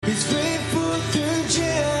He's faithful through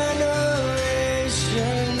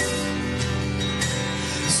generations.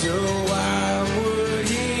 So why would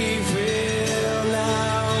he fail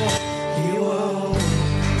now? He won't.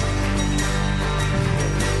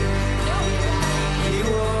 He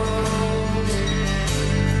won't.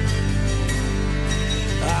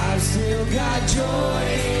 I've still got joy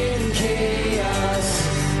in chaos.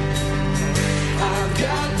 I've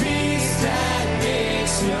got peace that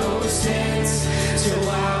makes no sense. So I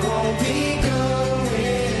won't be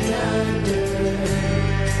going under.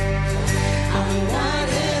 I'm not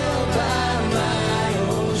held by my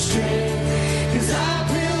own strength, 'cause I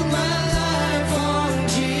built my life on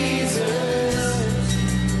Jesus,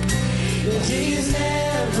 and He's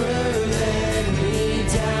never let me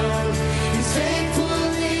down. He's faithful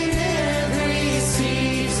in every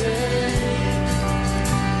season,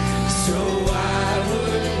 so why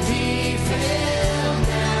would He fail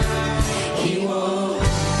now? He won't.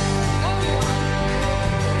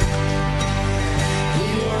 He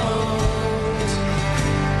won't.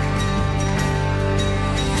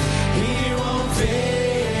 He won't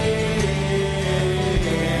fail.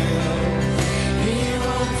 He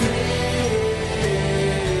won't fail.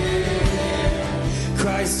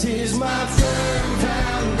 Christ is my firm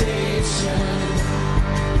foundation,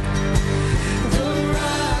 the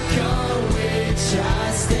rock on which I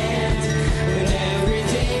stand when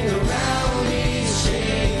everything around me is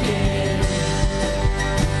shaking.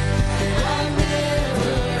 I've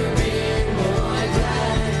never been more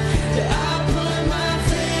glad that I put my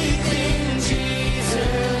faith in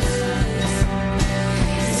Jesus.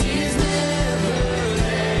 He's never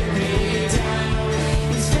let me down.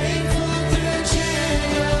 He's faithful through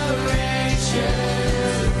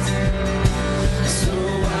generations. So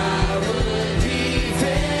why would He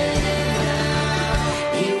fail now?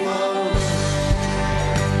 He won't.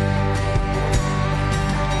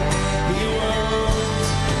 He won't.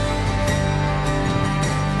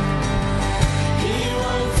 He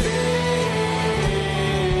won't fail.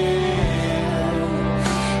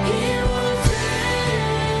 He won't fail.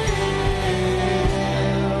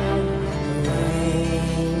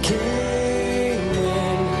 Rain came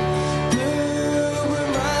and blew, but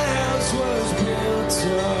my house was built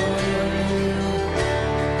on you.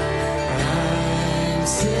 I'm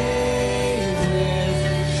safe with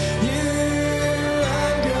you.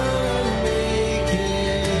 I'm gonna make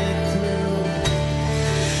it through.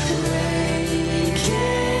 Rain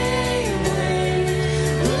came and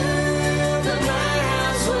blew, but my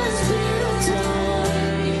house was built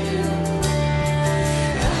on you.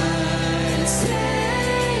 I'm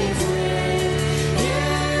safe with you.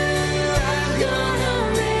 I'm gonna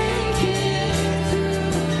make it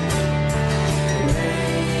through.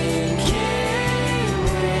 Rain came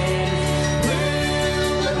and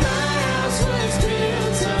blew, but my house was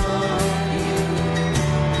built on you.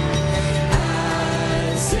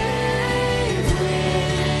 I'm safe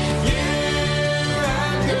with you.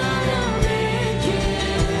 I'm gonna make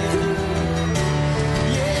it through.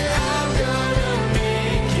 Yeah, I'm gonna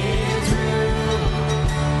make it through.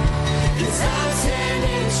 'Cause I'm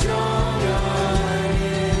standing strong on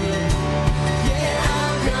you. Yeah,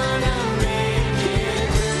 I'm gonna make it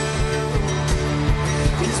through.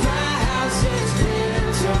 'Cause my house is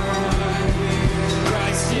built on you.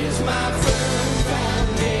 Christ is my firm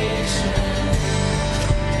foundation,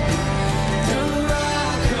 the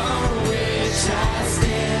rock on which I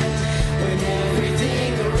stand when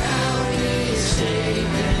everything around me is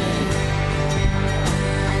shaking.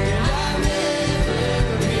 And I've never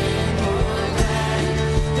been more glad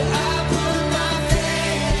that I put my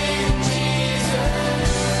faith in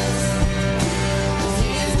Jesus.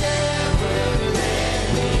 He's never let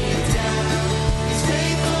me down. He's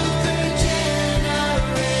faithful through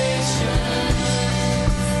generations.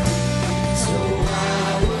 So why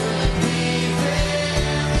would He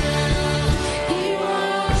fail? He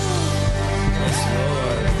won't. Yes,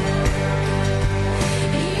 Lord.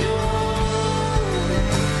 He won't.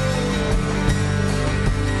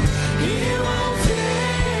 He won't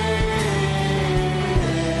fail.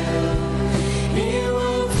 He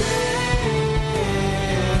won't fail.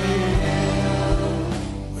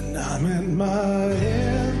 When I'm at my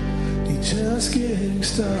end, He's just getting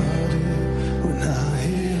started. When I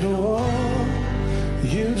hit a wall,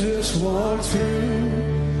 You just walk through.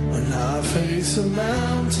 When I face a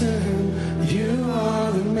mountain, You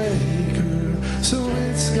are the maker, so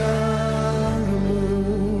it's gotta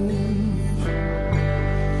move.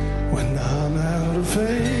 When I'm out of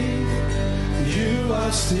faith, You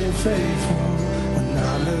are still faithful. When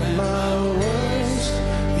I'm at my worst,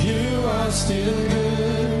 You are still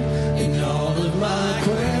good. In all of my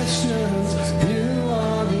questions, You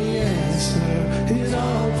are the it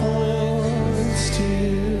all points to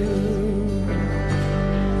you.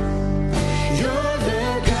 You're the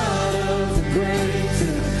God of the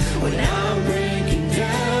breakthrough. When I'm breaking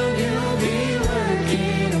down, you'll be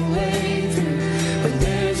working a way through. But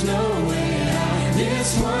there's no way out. This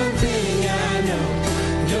one thing I know,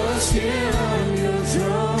 you're still on your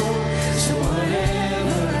throne. So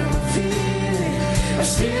whatever I'm feeling, I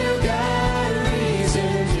still got a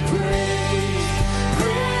reason to praise,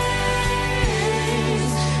 praise,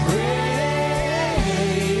 praise.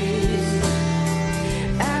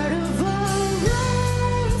 Out of all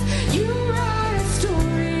wrongs, you write a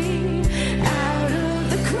story. Out of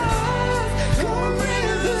the cross, come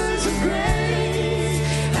rivers of grace.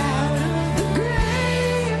 Out of the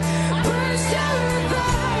grave, burst out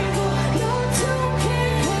revival. No tomb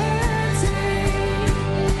can contain.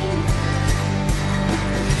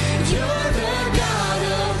 You're the God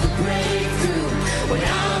of the breakthrough. When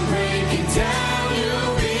I'm breaking down,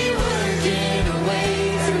 you'll be working a way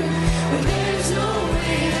through. When there's no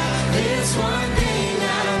way out, this one thing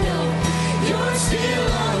I know, you're still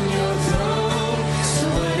on your throne. So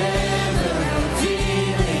whatever I'm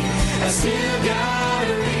feeling, I still got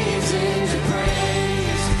a reason to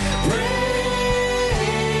praise, praise,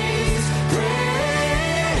 praise.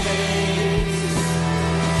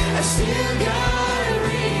 I still got a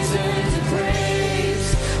reason to praise,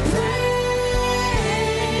 praise,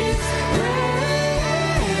 praise.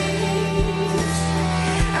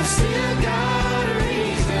 I still got a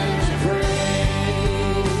reason to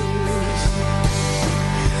praise.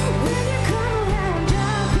 When you come around,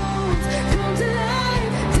 dry bones come to life.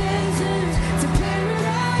 Deserts to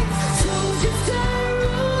paradise, soldiers start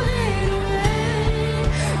rolling away.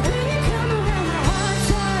 When you come around, my heart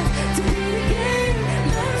starts to beat again.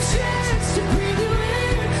 Love stretches to breathe you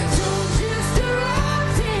in. Soldiers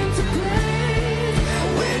erupt into blaze.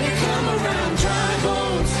 When you come around, dry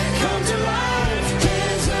bones come to life.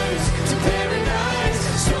 Deserts to paradise,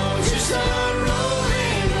 stones just start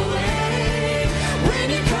rolling away. When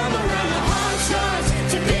you come around, my heart starts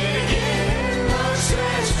to beat again. Love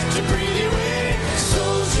stretch to breathe you in.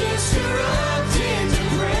 Souls just erupt into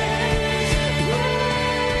praise.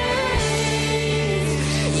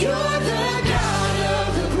 You're the God of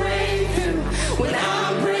the breakthrough. When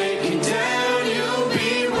I'm breaking down, you'll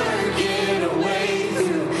be working a way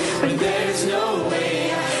through. When there's no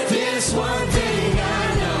way out, this one thing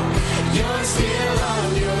I know, you're still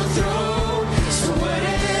on your throne. So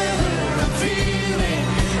whatever I'm feeling,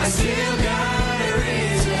 I still got a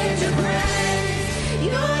reason to praise.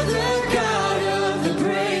 You're the God of the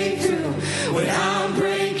breakthrough. When I'm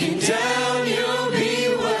breaking down, you'll be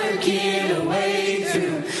working a way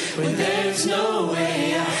through. When there's no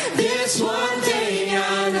way out, this one thing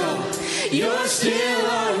I know, you're still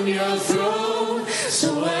on your throne.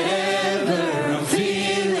 So whatever I'm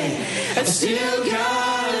feeling, I still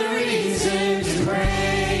got a reason to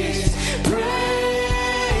praise,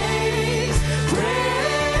 praise,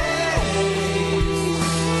 praise.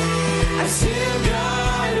 I still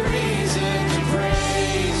got a reason to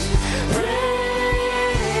praise,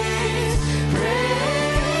 praise,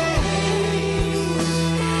 praise.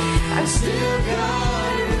 I still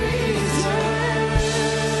got a reason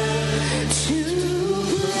to praise.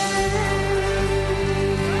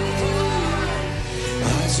 I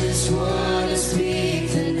just want to speak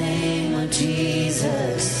the name of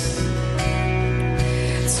Jesus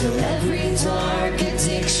till every dark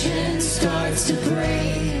addiction starts to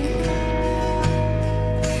break.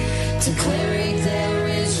 Declaring there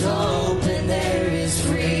is hope and there is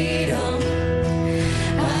freedom.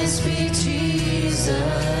 I speak Jesus.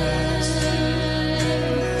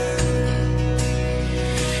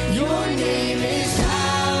 Your name is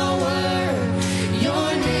power.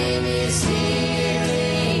 Your name is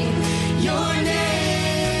healing. Your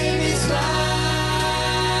name is life.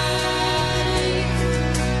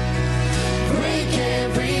 Break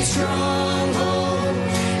every stronghold.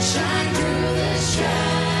 Shine through the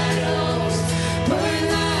shadows. Burn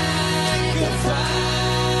like the fire.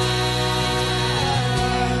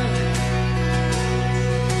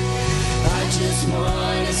 I just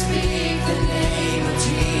want to speak the name of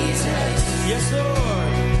Jesus. Yes,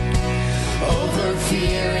 Lord. Over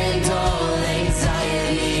fear and all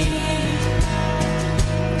anxiety.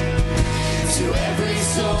 To every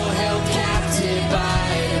soul held captive by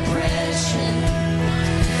depression,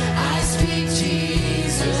 I speak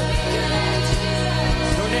Jesus.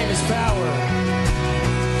 Your name is power.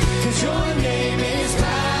 'Cause your name is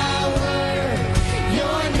power.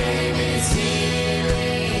 Your name is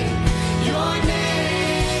healing. Your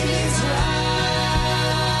name is life.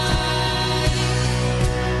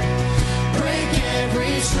 Break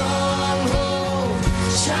every stronghold.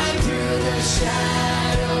 shine through the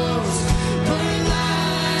shadows, burn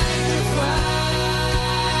like a fire.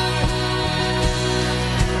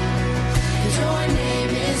 Your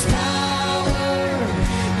name is power,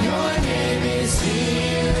 your name is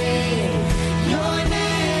healing, your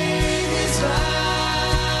name is life.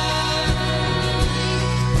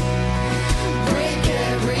 Break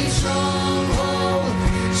every stronghold,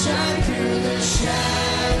 shine through the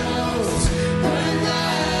shadows, burn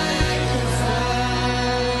like a fire.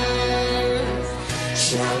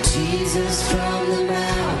 Shout Jesus from the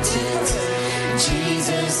mountains,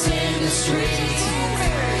 Jesus in the streets,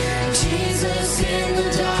 Jesus in the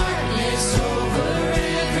darkness over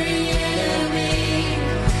every enemy.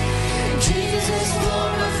 Jesus for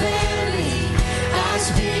my family, I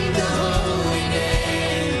speak the holy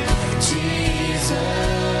name. Jesus.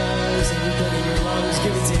 Everybody in your lungs,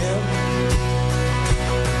 give it to him.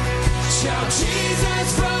 Shout Jesus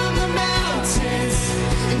from the mountains,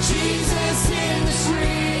 and Jesus in the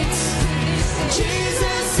streets,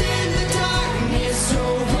 Jesus in the darkness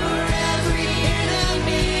over every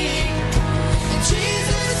enemy.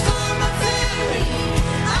 Jesus for my family,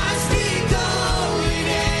 I speak the holy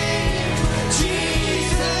name.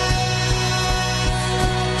 Jesus,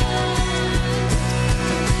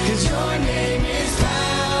 'cause your name is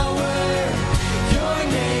power, your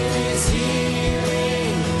name is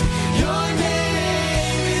healing, your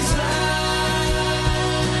name is life.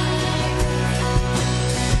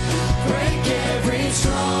 Break every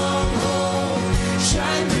stronghold,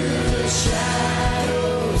 shine through the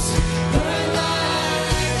shadows, burn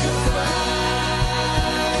like a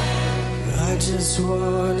fire. I just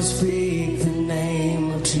want to speak the name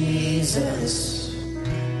of Jesus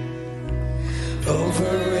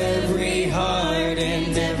over every heart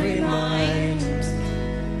and every mind.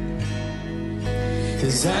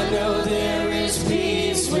 'Cause I know there is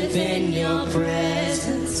peace within your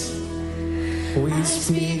presence. We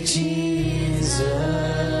speak Jesus.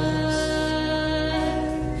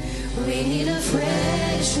 We need a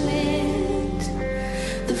fresh wind,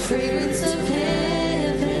 the fragrance of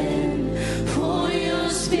heaven. Pour your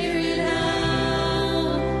spirit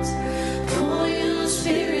out, pour your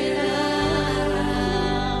spirit out.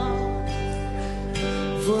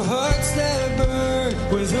 For hearts that burn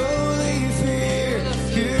with holy fear,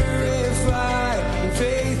 purify in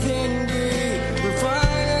faith and greed,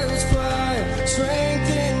 refiner's fire,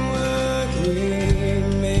 strengthen what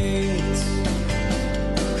remains.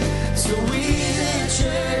 So we the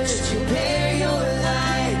church, you bear your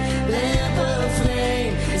light, lamp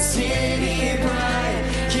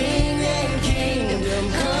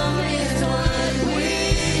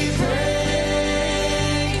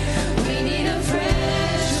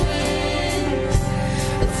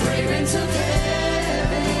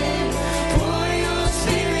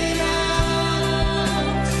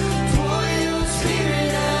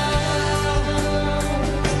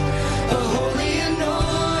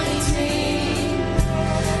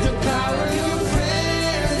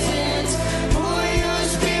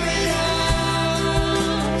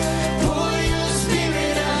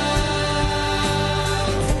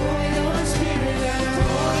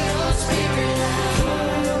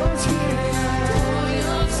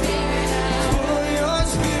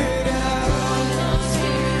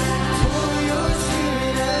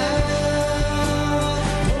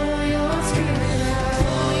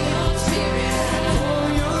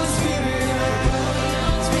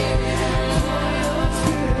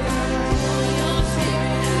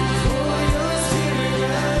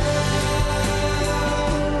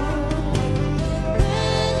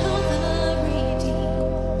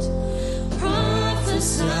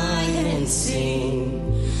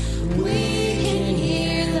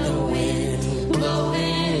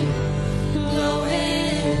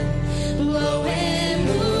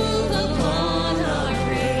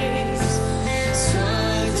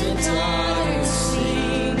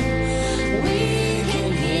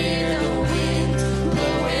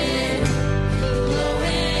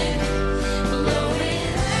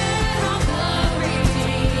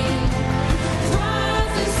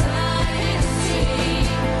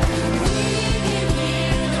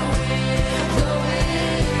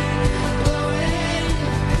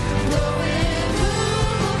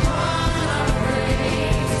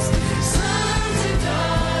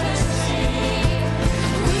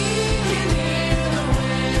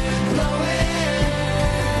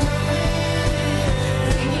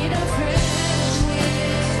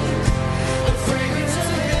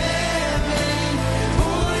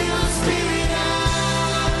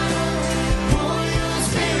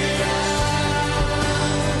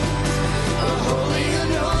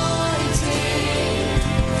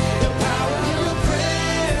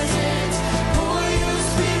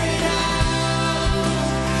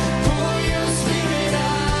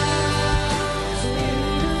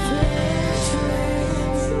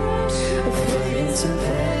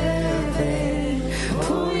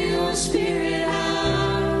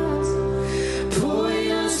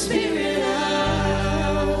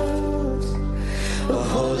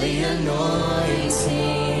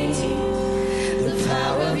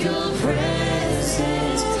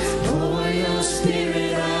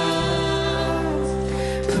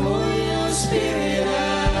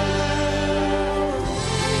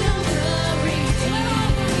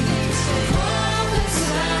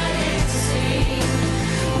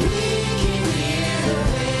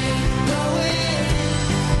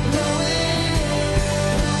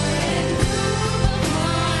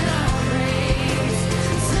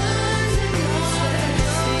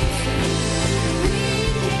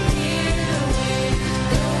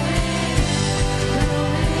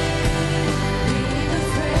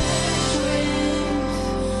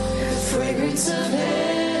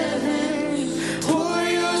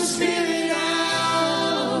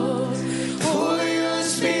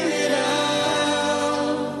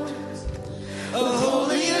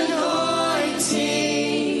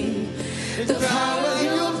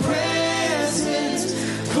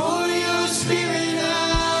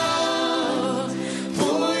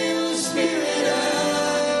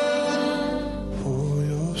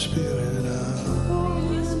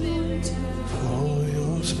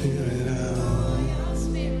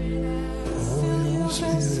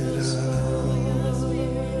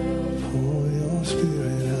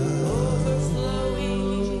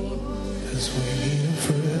 'cause we need a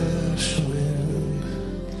fresh wind,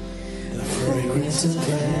 the fragrance of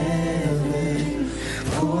heaven.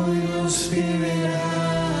 Pour your spirit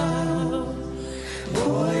out,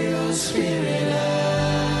 pour your spirit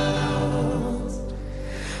out,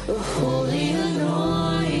 a holy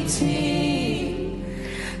anointing,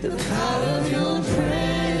 the power of your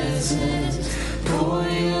presence. Pour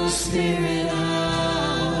your spirit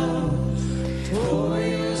out, pour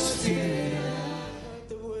your spirit out.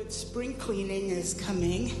 The word spring cleaning is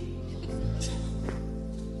coming.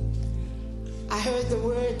 I heard the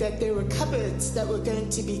word that there were cupboards that were going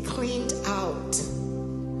to be cleaned out.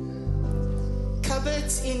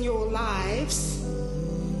 Cupboards in your lives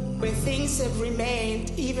where things have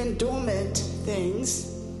remained, even dormant things.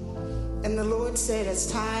 And the Lord said it's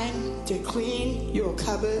time to clean your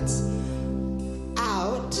cupboards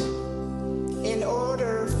out in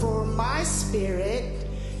order for my spirit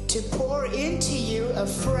to pour into you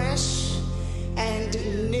afresh and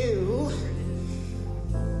new.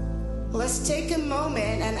 Let's take a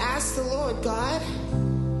moment and ask the Lord, God,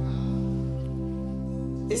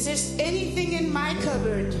 is there anything in my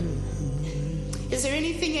cupboard? Is there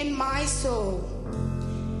anything in my soul?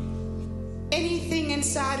 Anything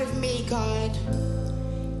inside of me, God,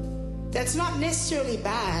 that's not necessarily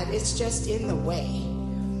bad, it's just in the way.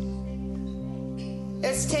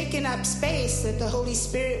 It's taken up space that the Holy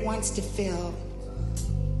Spirit wants to fill.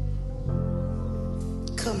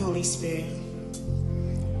 Come, Holy Spirit.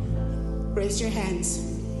 Raise your hands.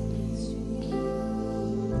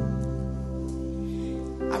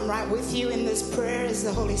 I'm right with you in this prayer as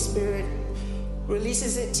the Holy Spirit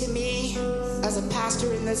releases it to me as a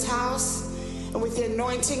pastor in this house, and with the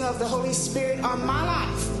anointing of the Holy Spirit on my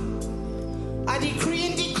life. I decree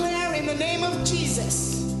and declare in the name of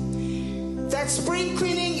Jesus that spring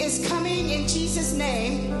cleaning is coming in Jesus'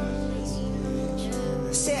 name.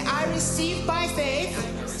 Say, I receive by faith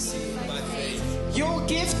your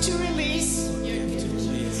gift to release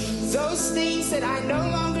those things that I no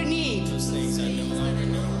longer need.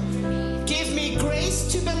 Give me grace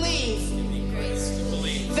to believe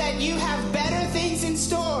that you have better things in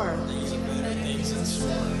store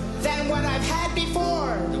than what I've had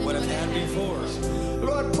before.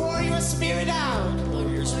 Lord, pour your spirit out. Pour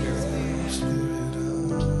your spirit out.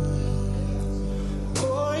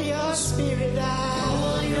 Pour your spirit out.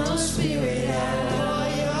 Pour your spirit out. Pour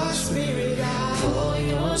your spirit out. Pour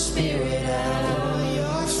your spirit out. Pour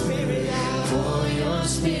your spirit out. Pour your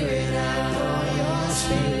spirit out. Pour your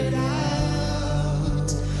spirit out.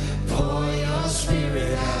 Pour your spirit out. Pour your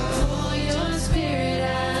spirit out. Pour your spirit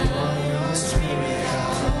out. Pour your spirit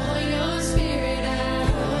out. Pour your spirit out.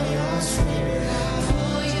 Pour your spirit out.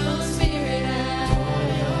 Pour your spirit out.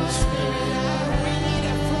 We need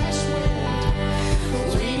a fresh wind.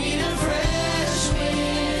 We need a fresh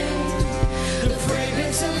wind. The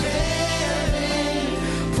fragrance of heaven.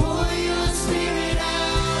 Pour your spirit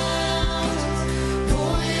out.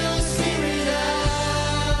 Pour your spirit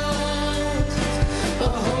out. A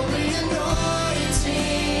holy anointing.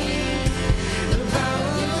 The power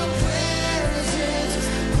of your presence.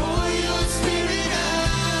 Pour your spirit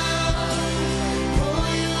out. Pour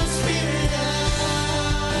your spirit out.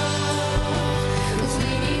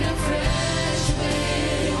 We need a fresh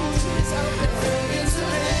wind. The fragrance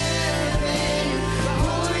of heaven.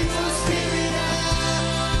 Pour your spirit out.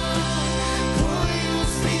 Pour your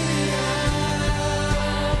spirit out.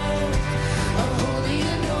 A holy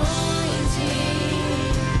anointing.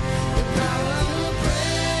 The power of your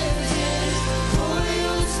presence. Pour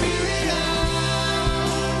your spirit out.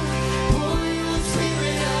 Pour your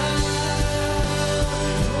spirit out.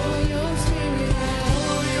 Pour your spirit out.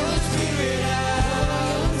 Pour your spirit out.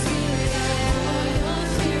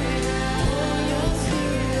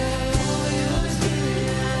 Pour your spirit out. Pour your spirit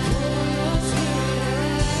out. Pour your spirit out. Pour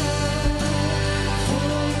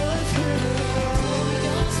your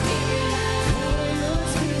spirit out. Pour your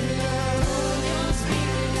spirit out. Pour your spirit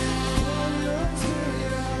out. Pour your spirit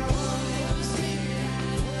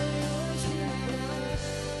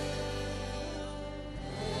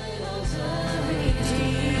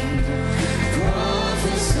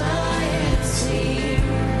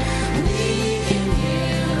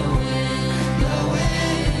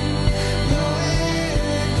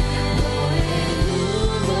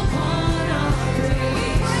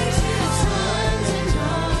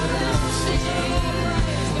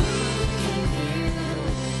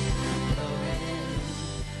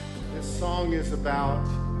This song is about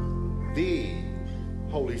the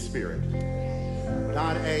Holy Spirit,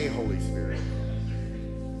 not a Holy Spirit.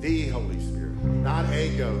 The Holy Spirit, not a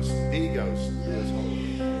ghost, the ghost who is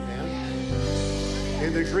holy. Amen?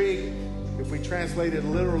 In the Greek, if If we translate it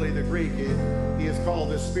literally, the Greek, he is called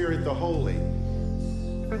the Spirit, the Holy.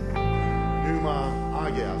 Pneuma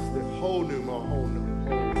Agios, the whole Pneuma, whole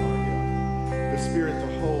Agios. The Spirit,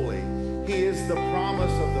 the Holy. He is the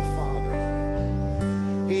promise of the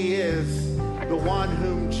Father. He is the one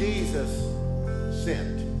whom Jesus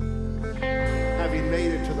sent. Having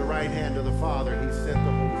made it to the right hand of the Father, he sent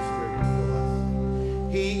the Holy Spirit to fill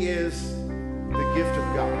us. He is the gift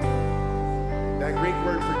of God. That Greek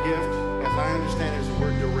word for gift, as I understand it, is the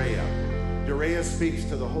word Dorea. Dorea speaks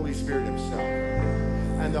to the Holy Spirit himself.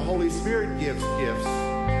 And the Holy Spirit gives gifts,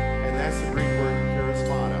 and that's the Greek word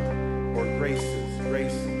charismata, or graces,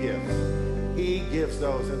 grace gifts. He gives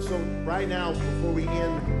those. And so right now, before we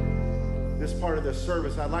end this part of the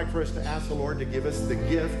service, I'd like for us to ask the Lord to give us the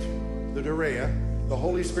gift, the Dorea, the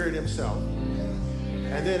Holy Spirit himself,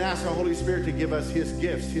 and then ask the Holy Spirit to give us his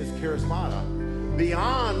gifts, his charismata,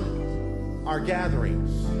 beyond our gatherings,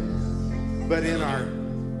 but in our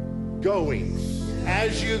goings.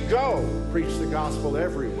 As you go, preach the gospel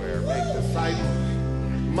everywhere, make disciples.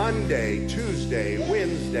 Monday, Tuesday,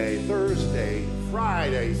 Wednesday, Thursday,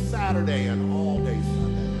 Friday, Saturday, and all day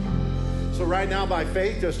Sunday. So right now, by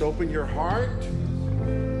faith, just open your heart.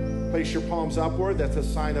 Place your palms upward. That's a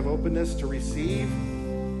sign of openness to receive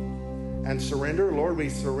and surrender. Lord, we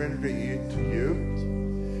surrender to you.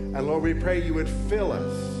 And Lord, we pray you would fill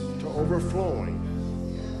us to overflowing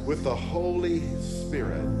with the Holy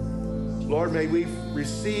Spirit. Lord, may we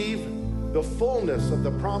receive the fullness of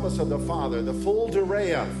the promise of the Father, the full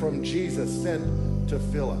Dorea from Jesus sent to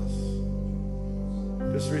fill us.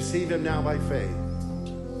 Just receive him now by faith.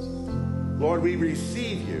 Lord, we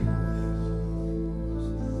receive you.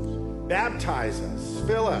 Baptize us,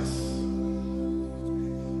 fill us.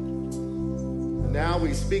 Now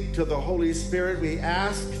we speak to the Holy Spirit. We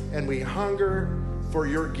ask and we hunger for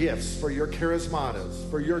your gifts, for your charismatas,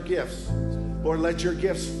 for your gifts. Lord, let your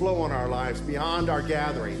gifts flow in our lives beyond our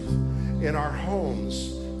gatherings, in our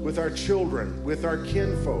homes, with our children, with our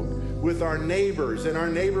kinfolk, with our neighbors, in our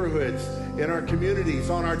neighborhoods, in our communities,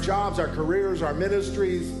 on our jobs, our careers, our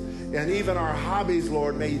ministries, and even our hobbies,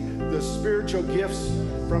 Lord. May the spiritual gifts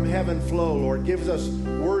from heaven flow, Lord. Give us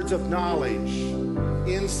words of knowledge,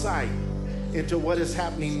 insight into what is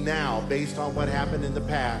happening now based on what happened in the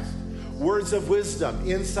past. Words of wisdom,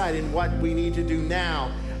 insight in what we need to do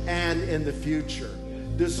now and in the future.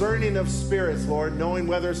 Discerning of spirits, Lord, knowing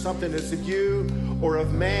whether something is of you or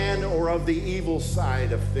of man or of the evil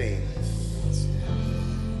side of things.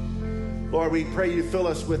 Lord, we pray you fill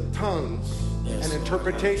us with tongues and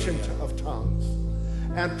interpretation of tongues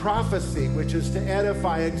and prophecy, which is to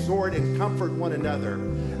edify, exhort, and comfort one another.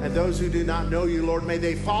 And those who do not know you, Lord, may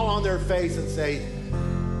they fall on their face and say,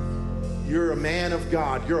 you're a man of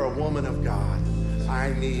God. You're a woman of God.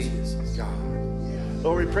 I need God.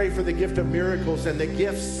 Lord, we pray for the gift of miracles and the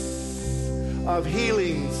gifts of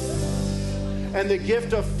healings and the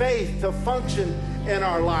gift of faith to function in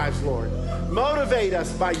our lives, Lord. Motivate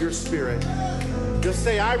us by your Spirit. Just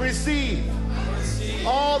say, I receive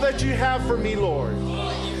all that you have for me, Lord.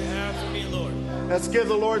 Let's give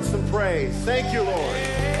the Lord some praise. Thank you, Lord.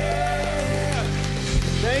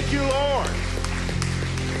 Thank you, Lord.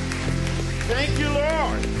 Thank you,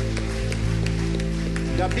 Lord.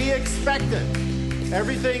 Now be expectant.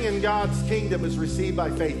 Everything in God's kingdom is received by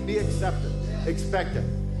faith. Be expectant.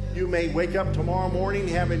 You may wake up tomorrow morning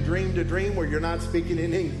having dreamed a dream where you're not speaking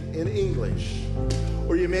in English.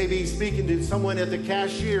 Or you may be speaking to someone at the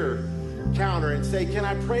cashier counter and say, can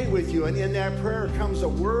I pray with you? And in that prayer comes a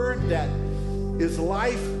word that is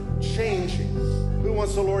life-changing. Who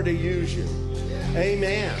wants the Lord to use you?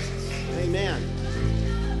 Amen. Amen.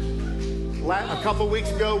 A couple weeks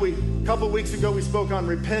ago, we spoke on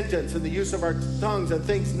repentance and the use of our tongues and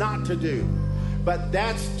things not to do. But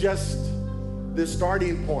that's just the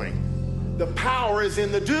starting point. The power is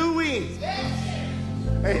in the doing.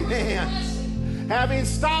 Amen. Having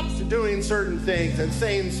stopped doing certain things and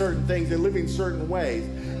saying certain things and living certain ways,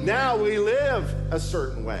 now we live a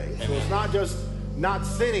certain way. So it's not just not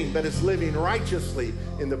sinning, but it's living righteously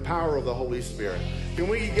in the power of the Holy Spirit. Can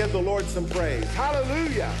we give the Lord some praise?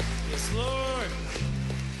 Hallelujah. Yes, Lord.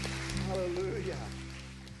 Hallelujah.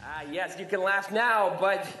 Yes, you can laugh now,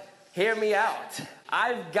 but hear me out.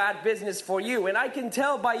 I've got business for you, and I can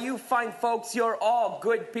tell by you fine folks you're all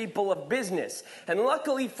good people of business. And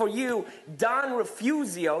luckily for you, Don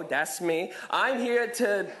Refusio, that's me, I'm here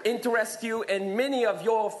to interest you in many of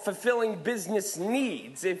your fulfilling business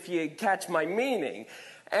needs, if you catch my meaning.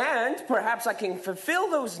 And perhaps I can fulfill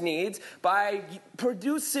those needs by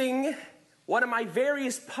producing one of my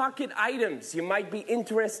various pocket items you might be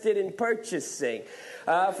interested in purchasing.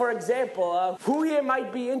 For example, who here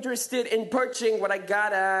might be interested in purchasing what I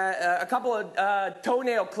got? A couple of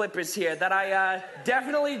toenail clippers here that I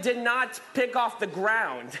definitely did not pick off the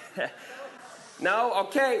ground. No?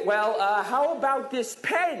 Okay, well, how about this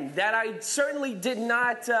pen that I certainly did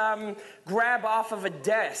not grab off of a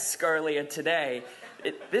desk earlier today?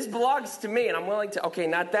 This belongs to me, and I'm willing to... Okay,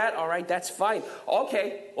 not that? All right, that's fine.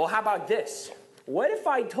 Okay, well, how about this? What if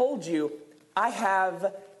I told you I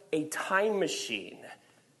have a time machine?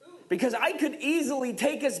 Because I could easily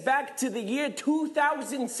take us back to the year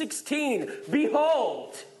 2016.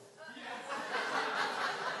 Behold!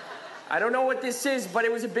 I don't know what this is, but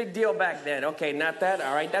it was a big deal back then. Okay, not that?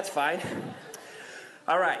 All right, that's fine.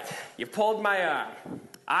 All right, you pulled my arm.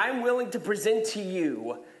 I'm willing to present to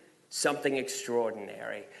you something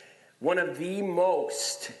extraordinary. One of the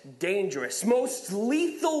most dangerous, most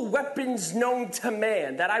lethal weapons known to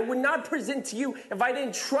man that I would not present to you if I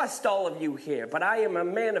didn't trust all of you here. But I am a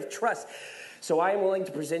man of trust, so I am willing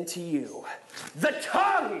to present to you the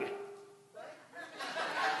tongue.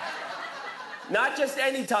 Not just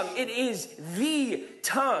any tongue, it is the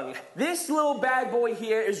tongue. This little bad boy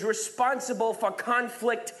here is responsible for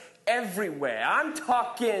conflict everywhere. I'm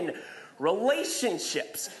talking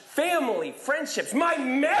relationships, family, friendships, my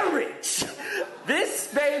marriage.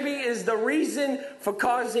 This baby is the reason for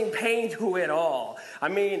causing pain to it all. I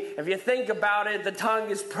mean, if you think about it, the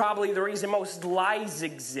tongue is probably the reason most lies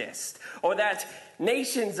exist, or that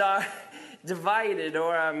nations are divided,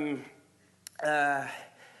 or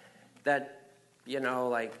that, you know,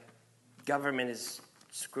 like, government is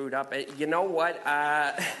screwed up. You know what?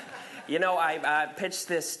 I pitched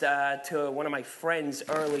this to one of my friends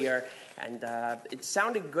earlier, and it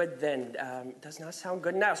sounded good then. It does not sound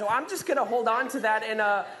good now. So I'm just going to hold on to that and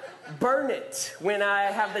burn it when I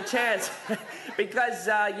have the chance. Because,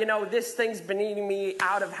 this thing's been eating me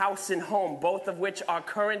out of house and home, both of which are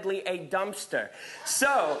currently a dumpster.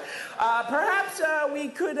 So perhaps we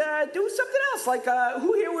could do something else. Like,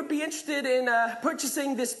 who here would be interested in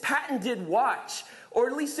purchasing this patented watch? Or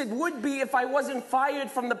at least it would be if I wasn't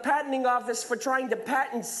fired from the patenting office for trying to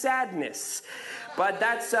patent sadness. But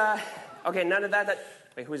that's, okay, none of that.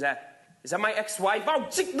 Wait, who's that? Is that my ex-wife? Oh,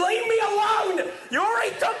 leave me alone! You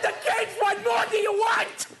already took the kids! What more do you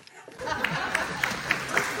want?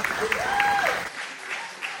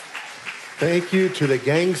 Thank you to the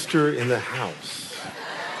gangster in the house.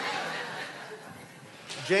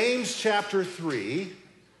 James chapter 3.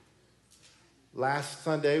 Last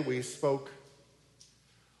Sunday we spoke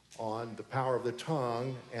on the power of the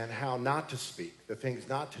tongue and how not to speak, the things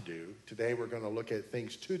not to do. Today we're going to look at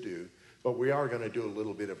things to do, but we are going to do a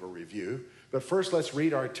little bit of a review. But first, let's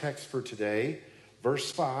read our text for today.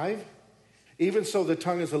 Verse 5, even so the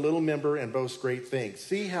tongue is a little member and boasts great things.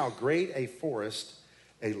 See how great a forest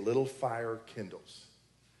a little fire kindles.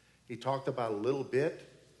 He talked about a little bit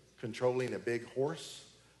controlling a big horse,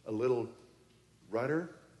 a little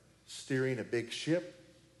rudder steering a big ship,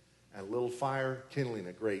 and a little fire kindling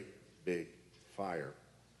a great big fire.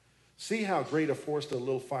 See how great a forest a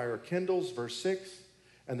little fire kindles. Verse 6,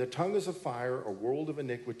 and the tongue is a fire, a world of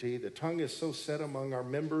iniquity. The tongue is so set among our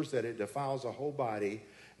members that it defiles the whole body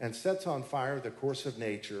and sets on fire the course of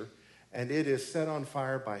nature, and it is set on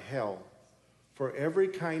fire by hell. For every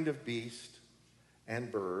kind of beast and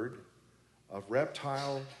bird, of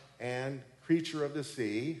reptile and creature of the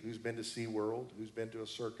sea, who's been to SeaWorld, who's been to a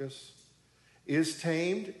circus, is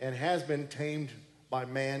tamed and has been tamed by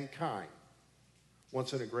mankind.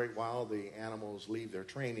 Once in a great while, the animals leave their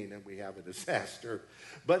training and we have a disaster.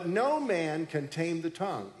 But no man can tame the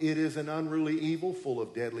tongue. It is an unruly evil full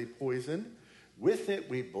of deadly poison. With it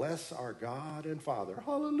we bless our God and Father.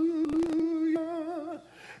 Hallelujah.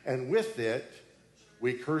 And with it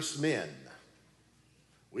we curse men.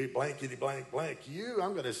 We blankety blank blank you.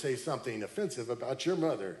 I'm going to say something offensive about your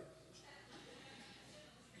mother.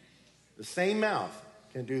 The same mouth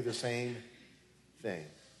can do the same thing.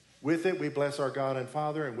 With it we bless our God and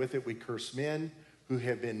Father, and with it we curse men who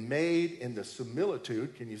have been made in the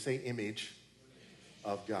similitude, can you say image,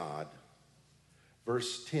 of God.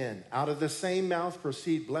 Verse 10, out of the same mouth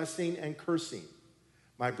proceed blessing and cursing.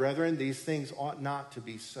 My brethren, these things ought not to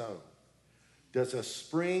be so. Does a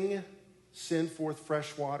spring send forth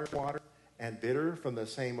fresh water and bitter from the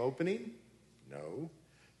same opening? No.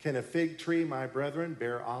 Can a fig tree, my brethren,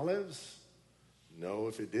 bear olives? No,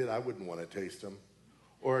 if it did, I wouldn't want to taste them.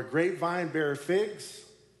 Or a grapevine bear figs?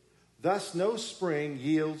 Thus no spring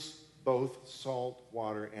yields both salt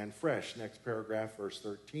water and fresh. Next paragraph, verse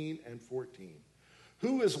 13 and 14.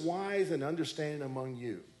 Who is wise and understanding among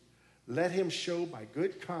you? Let him show by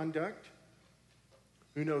good conduct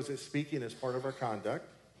who knows that speaking is part of our conduct.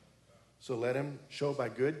 So let him show by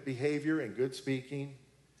good behavior and good speaking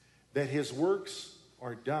that his works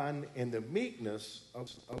are done in the meekness of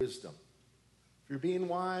wisdom. If you're being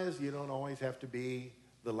wise, you don't always have to be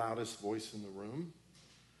the loudest voice in the room.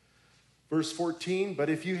 Verse 14, but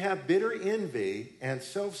if you have bitter envy and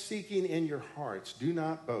self-seeking in your hearts, do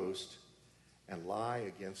not boast and lie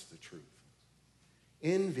against the truth.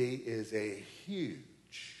 Envy is a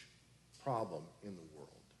huge problem in the world.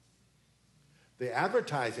 The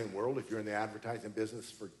advertising world, if you're in the advertising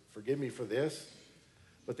business, forgive me for this,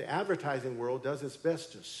 but the advertising world does its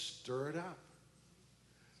best to stir it up.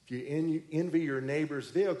 If you envy your neighbor's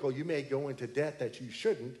vehicle, you may go into debt that you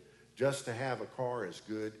shouldn't just to have a car as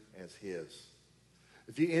good as his.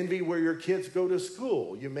 If you envy where your kids go to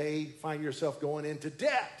school, you may find yourself going into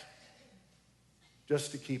debt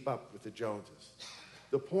just to keep up with the Joneses.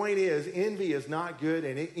 The point is, envy is not good,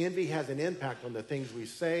 and envy has an impact on the things we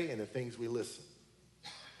say and the things we listen.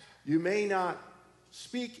 You may not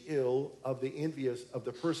speak ill of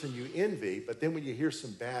the person you envy, but then when you hear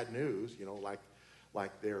some bad news,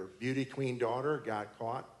 like their beauty queen daughter got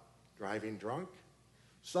caught driving drunk,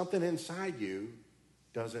 something inside you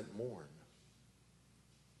doesn't mourn.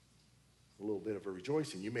 A little bit of a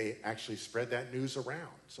rejoicing. You may actually spread that news around.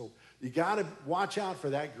 So you got to watch out for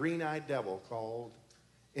that green-eyed devil called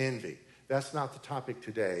envy. That's not the topic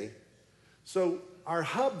today. So our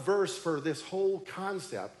hub verse for this whole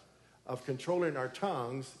concept of controlling our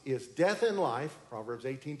tongues is death and life, Proverbs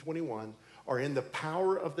 18:21, are in the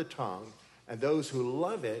power of the tongue, and those who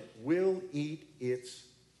love it will eat its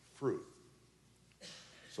fruit.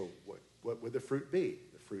 So what would the fruit be?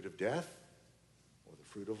 The fruit of death or the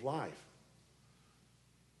fruit of life?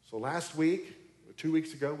 So last week, 2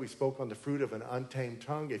 weeks ago, we spoke on the fruit of an untamed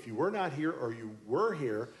tongue. If you were not here or you were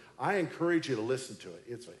here, I encourage you to listen to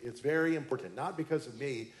it. It's very important, not because of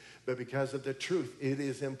me, but because of the truth. It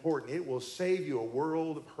is important. It will save you a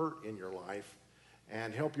world of hurt in your life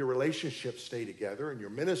and help your relationships stay together and your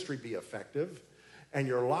ministry be effective and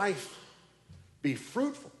your life be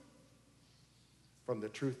fruitful from the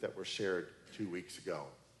truth that was shared 2 weeks ago.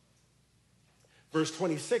 Verse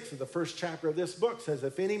 26 of the first chapter of this book says,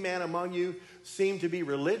 if any man among you seem to be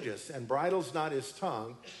religious and bridles not his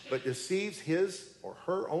tongue, but deceives his or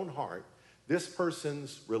her own heart, this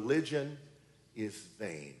person's religion is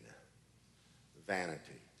vain.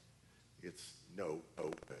 Vanity. It's no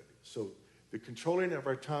good. So the controlling of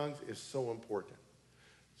our tongues is so important.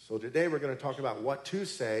 So today we're going to talk about what to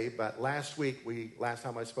say, but last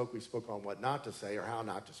time I spoke, we spoke on what not to say or how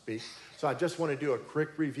not to speak. So I just want to do a quick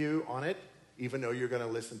review on it, even though you're going to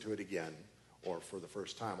listen to it again or for the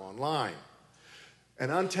first time online. An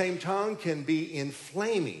untamed tongue can be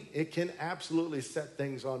inflaming. It can absolutely set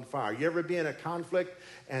things on fire. You ever be in a conflict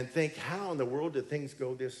and think, how in the world did things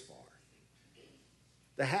go this far?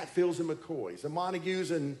 The Hatfields and McCoys, the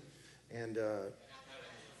Montagues and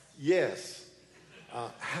yes.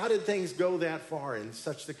 How did things go that far in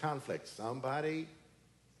such the conflict? Somebody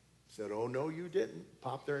said, oh, no, you didn't.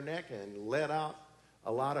 Popped their neck and let out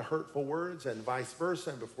a lot of hurtful words and vice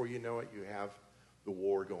versa. And before you know it, you have the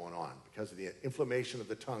war going on because of the inflammation of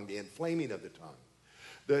the tongue, the inflaming of the tongue.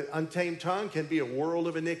 The untamed tongue can be a world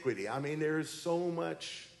of iniquity. I mean, there is so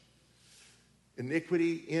much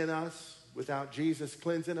iniquity in us without Jesus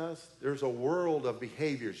cleansing us. There's a world of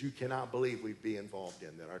behaviors you cannot believe we'd be involved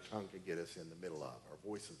in that our tongue can get us in the middle of, our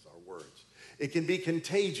voices, our words. It can be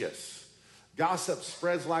contagious. Gossip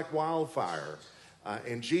spreads like wildfire.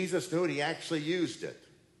 And Jesus knew it. He actually used it.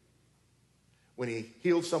 When he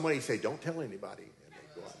healed someone, he'd say, don't tell anybody. And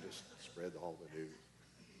they'd go out and just spread all the news.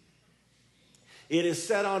 It is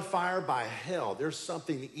set on fire by hell. There's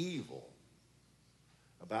something evil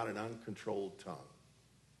about an uncontrolled tongue.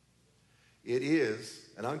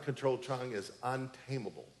 An uncontrolled tongue is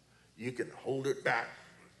untamable. You can hold it back,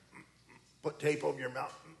 put tape over your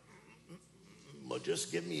mouth. Well,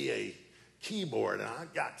 just give me a keyboard and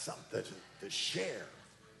I've got something to share.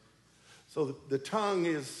 So the tongue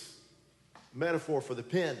is a metaphor for the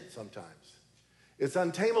pen sometimes. It's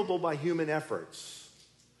untamable by human efforts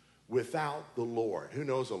without the Lord. Who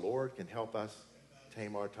knows the Lord can help us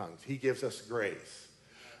tame our tongues. He gives us grace.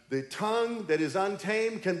 The tongue that is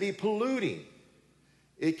untamed can be polluting.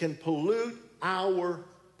 It can pollute our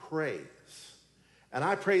praise. And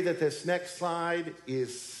I pray that this next slide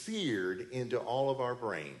is seared into all of our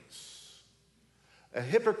brains. A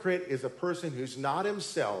hypocrite is a person who's not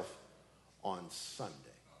himself on Sunday.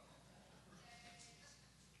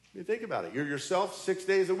 You think about it. You're yourself 6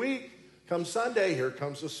 days a week. Come Sunday, here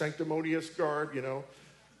comes the sanctimonious garb, you know.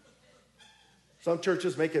 Some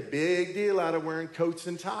churches make a big deal out of wearing coats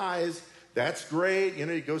and ties. That's great. You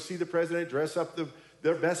know, you go see the president, dress up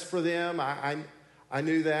their best for them. I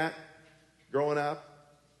knew that growing up.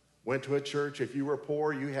 Went to a church. If you were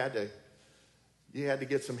poor, you had to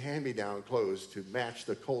get some hand-me-down clothes to match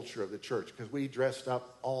the culture of the church, because we dressed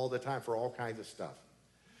up all the time for all kinds of stuff.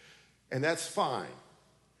 And that's fine.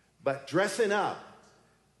 But dressing up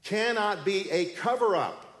cannot be a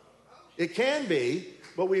cover-up. It can be,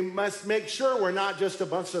 but we must make sure we're not just a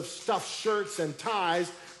bunch of stuffed shirts and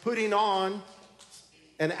ties putting on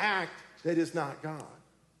an act that is not God.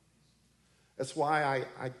 That's why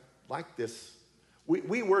I like this.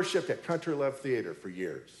 We worshiped at Country Love Theater for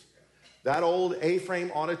years. That old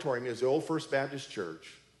A-frame auditorium is the old First Baptist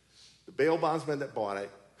Church. The bail bondsman that bought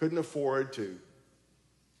it couldn't afford to,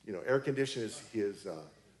 air condition his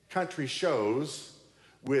country shows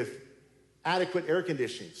with adequate air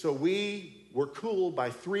conditioning. So we were cooled by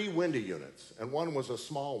 3 window units, and one was a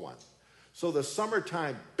small one. So the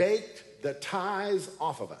summertime baked the ties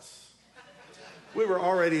off of us. We were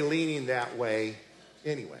already leaning that way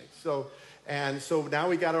anyway. So now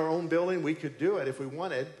we got our own building. We could do it if we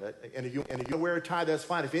wanted. And if you wear a tie, that's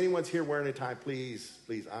fine. If anyone's here wearing a tie, please,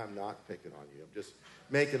 I'm not picking on you. I'm just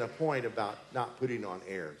making a point about not putting on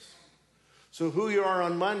airs. So who you are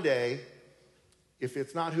on Monday, if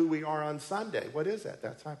it's not who we are on Sunday, what is that?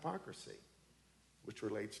 That's hypocrisy, which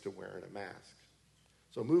relates to wearing a mask.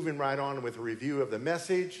 So moving right on with a review of the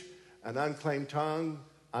message, an untamed tongue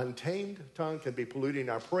can be polluting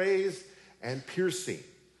our praise and piercing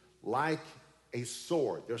like a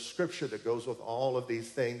sword. There's scripture that goes with all of these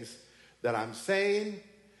things that I'm saying,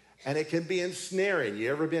 and it can be ensnaring.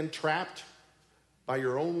 You ever been trapped by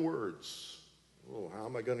your own words? Oh, how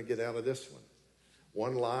am I going to get out of this one?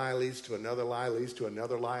 One lie leads to another lie, leads to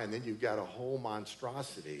another lie, and then you've got a whole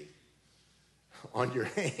monstrosity on your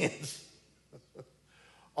hands.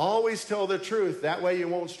 Always tell the truth. That way you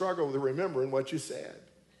won't struggle with remembering what you said.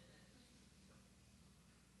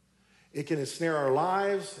 It can ensnare our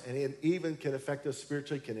lives, and it even can affect us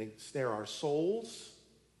spiritually, can ensnare our souls,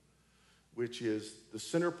 which is the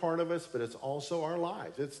center part of us, but it's also our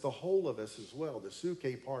lives. It's the whole of us as well. The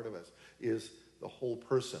suke part of us is the whole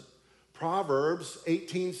person. Proverbs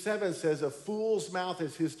 18:7 says, a fool's mouth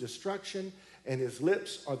is his destruction, and his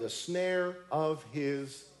lips are the snare of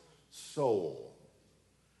his soul.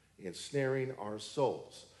 Ensnaring our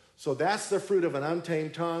souls. So that's the fruit of an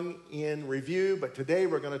untamed tongue in review, but today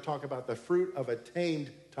we're going to talk about the fruit of a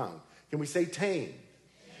tamed tongue. Can we say tamed?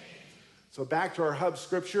 So back to our hub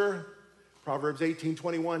scripture, Proverbs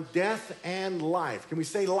 18:21, death and life. Can we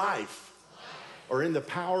say life? Or in the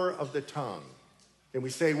power of the tongue. Can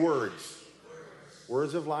we say words?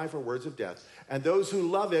 Words of life or words of death. And those who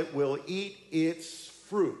love it will eat its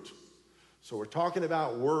fruit. So we're talking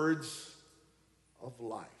about words of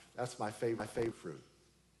life. That's my favorite fruit.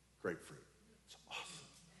 Grapefruit. It's awesome.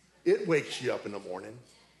 It wakes you up in the morning.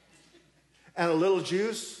 And a little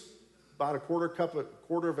juice, about a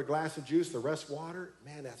quarter of a glass of juice, the rest water.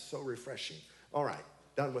 Man, that's so refreshing. All right,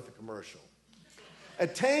 done with the commercial. A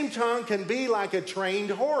tamed tongue can be like a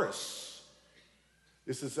trained horse.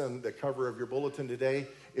 This is on the cover of your bulletin today.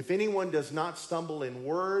 If anyone does not stumble in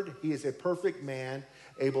word, he is a perfect man,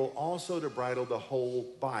 able also to bridle the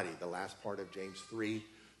whole body. The last part of James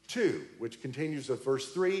 3:2, which continues with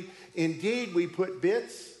verse 3. Indeed, we put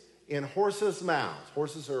bits in horses' mouths.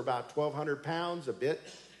 Horses are about 1,200 pounds. A bit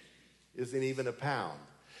isn't even a pound.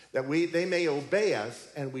 That they may obey us,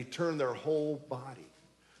 and we turn their whole body.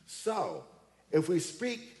 So, if we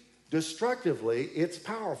speak destructively, it's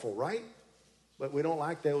powerful, right? But we don't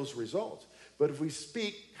like those results. But if we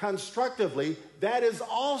speak constructively, that is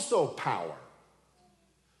also power.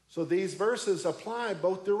 So these verses apply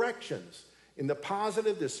both directions. In the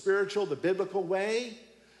positive, the spiritual, the biblical way,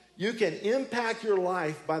 you can impact your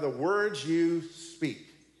life by the words you speak.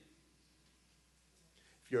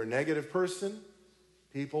 If you're a negative person,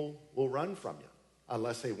 people will run from you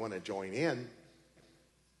unless they want to join in.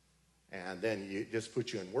 And then you just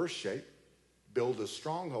put you in worse shape, build a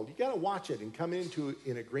stronghold. You got to watch it and come into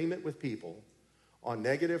an agreement with people on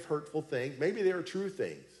negative, hurtful things. Maybe they are true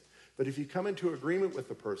things. But if you come into agreement with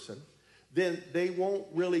the person, then they won't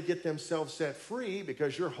really get themselves set free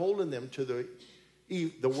because you're holding them to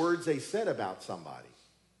the words they said about somebody.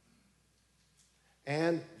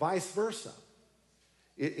 And vice versa.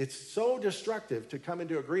 It's so destructive to come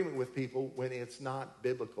into agreement with people when it's not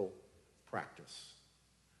biblical practice.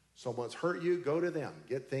 Someone's hurt you, go to them.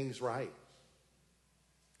 Get things right.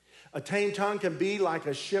 A tamed tongue can be like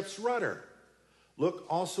a ship's rudder. Look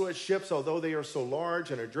also at ships, although they are so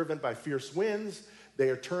large and are driven by fierce winds, they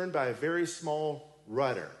are turned by a very small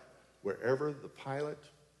rudder, wherever the pilot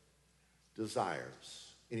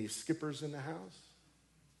desires. Any skippers in the house?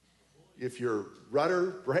 If your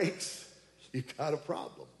rudder breaks, you got a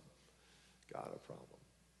problem. Got a problem.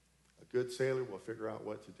 A good sailor will figure out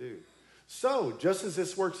what to do. So, just as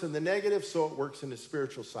this works in the negative, so it works in the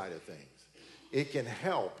spiritual side of things. It can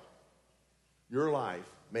help your life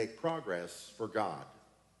make progress for God.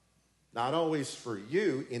 Not always for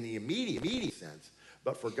you in the immediate sense,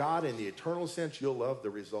 but for God in the eternal sense. You'll love the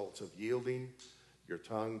results of yielding your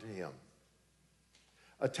tongue to Him.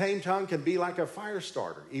 A tame tongue can be like a fire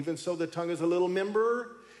starter. Even so, the tongue is a little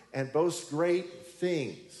member and boasts great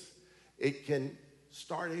things. It can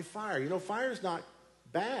start a fire. You know, fire's not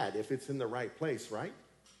bad if it's in the right place, right?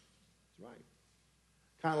 That's right.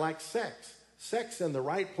 Kind of like sex. Sex in the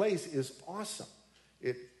right place is awesome.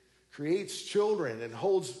 It creates children and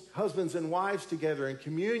holds husbands and wives together in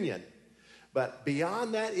communion. But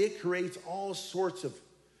beyond that, it creates all sorts of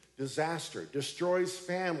disaster, destroys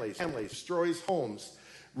families, destroys homes,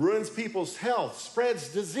 ruins people's health, spreads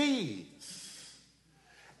disease,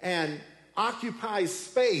 and occupies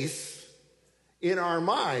space in our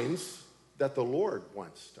minds that the Lord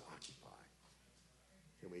wants to occupy.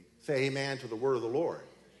 Can we say amen to the word of the Lord?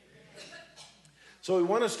 So we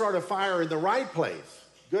want to start a fire in the right place,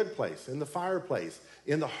 good place, in the fireplace,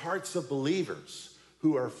 in the hearts of believers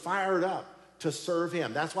who are fired up to serve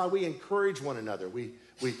Him. That's why we encourage one another. We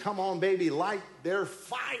come on, baby, light their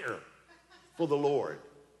fire for the Lord.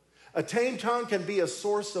 A tame tongue can be a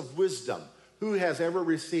source of wisdom. Who has ever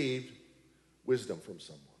received wisdom from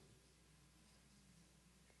someone?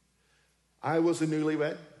 I was a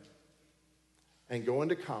newlywed and going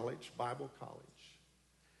to college, Bible college,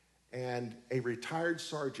 and a retired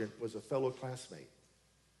sergeant was a fellow classmate.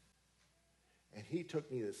 And he took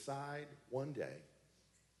me aside one day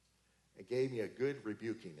and gave me a good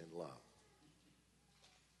rebuking in love.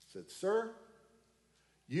 Said, "Sir,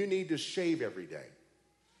 you need to shave every day."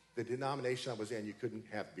 The denomination I was in, you couldn't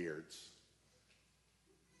have beards,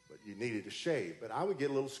 but you needed to shave. But I would get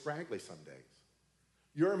a little scraggly some days.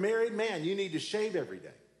 You're a married man. You need to shave every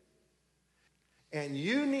day. And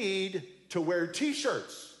you need to wear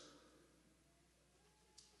T-shirts.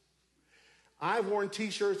 I've worn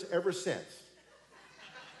T-shirts ever since.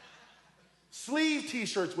 Sleeve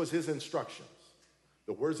T-shirts was his instructions.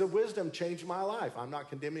 The words of wisdom changed my life. I'm not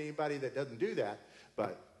condemning anybody that doesn't do that,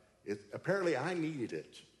 but apparently I needed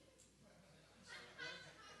it.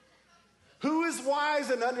 Who is wise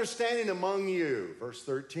and understanding among you? Verse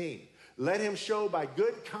 13. Let him show by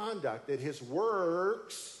good conduct that his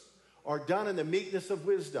works are done in the meekness of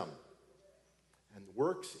wisdom. And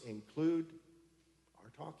works include our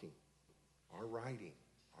talking, our writing,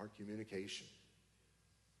 our communication.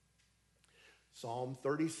 Psalm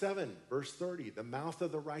 37, verse 30. The mouth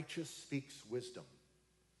of the righteous speaks wisdom,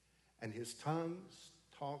 and his tongue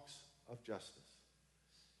talks of justice.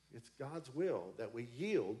 It's God's will that we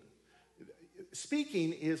yield.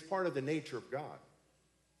 Speaking is part of the nature of God.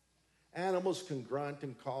 Animals can grunt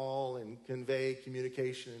and call and convey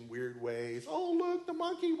communication in weird ways. Oh, look, the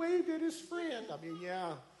monkey waved at his friend. I mean,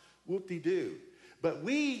 yeah, whoop-de-doo. But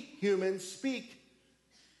we humans speak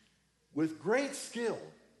with great skill.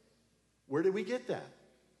 Where did we get that?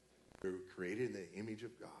 We were created in the image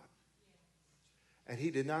of God. And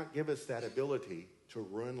He did not give us that ability to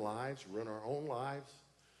ruin lives, ruin our own lives,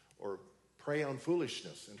 or prey on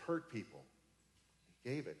foolishness and hurt people. He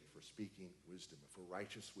gave it for speaking wisdom. If we're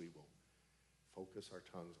righteous, we will focus our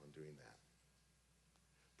tongues on doing that.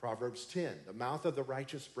 Proverbs 10, the mouth of the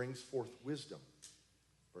righteous brings forth wisdom.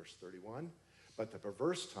 Verse 31, but the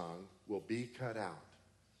perverse tongue will be cut out.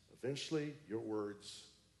 Eventually, your words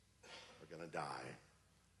are going to die,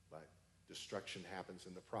 but destruction happens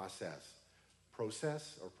in the process.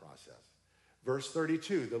 Process or process. Verse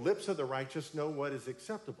 32, the lips of the righteous know what is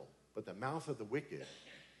acceptable, but the mouth of the wicked,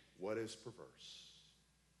 what is perverse.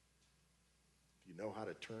 Do you know how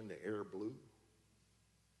to turn the air blue?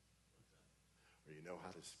 Or you know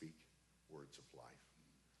how to speak words of life,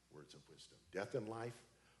 words of wisdom. Death and life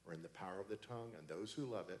are in the power of the tongue, and those who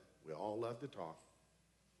love it, we all love to talk,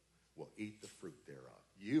 will eat the fruit thereof.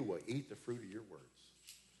 You will eat the fruit of your words.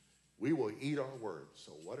 We will eat our words.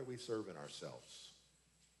 So what are we serving ourselves?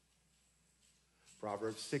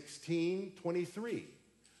 Proverbs 16:23.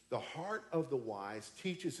 The heart of the wise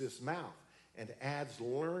teaches his mouth and adds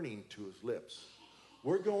learning to his lips.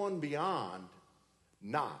 We're going beyond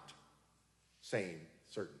not saying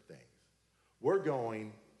certain things. We're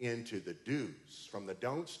going into the do's, from the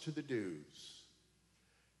don'ts to the do's.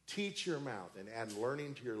 Teach your mouth and add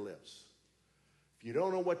learning to your lips. If you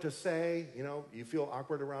don't know what to say, you feel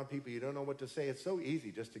awkward around people, you don't know what to say, it's so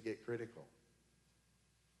easy just to get critical.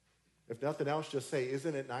 If nothing else, just say,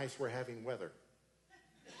 isn't it nice we're having weather?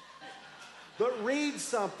 But read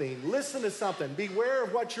something, listen to something, beware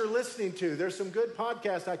of what you're listening to. There's some good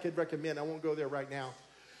podcasts I could recommend. I won't go there right now.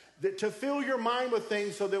 That to fill your mind with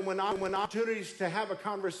things so that when opportunities to have a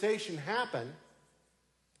conversation happen,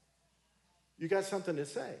 you got something to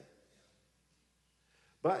say.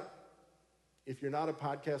 But if you're not a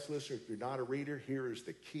podcast listener, if you're not a reader, here is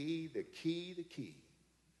the key.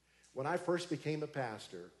 When I first became a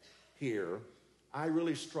pastor here, I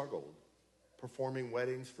really struggled performing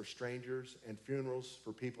weddings for strangers and funerals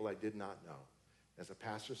for people I did not know. As a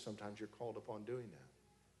pastor, sometimes you're called upon doing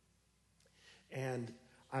that. And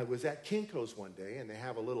I was at Kinko's one day, and they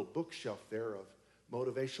have a little bookshelf there of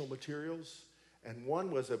motivational materials. And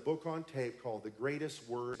one was a book on tape called The Greatest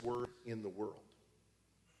Word in the World.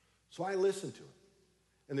 So I listened to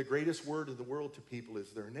it. And the greatest word in the world to people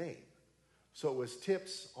is their name. So it was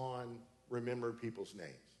tips on remembering people's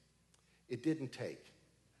names. It didn't take.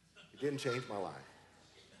 It didn't change my life.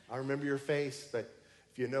 I remember your face, but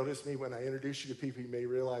if you notice me when I introduce you to people, you may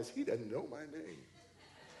realize he doesn't know my name.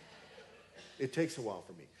 It takes a while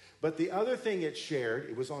for me. But the other thing it shared,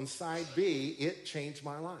 it was on side B, it changed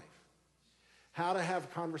my life. How to have a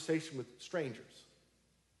conversation with strangers.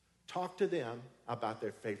 Talk to them about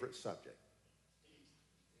their favorite subject.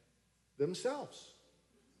 Themselves.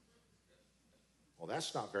 Well,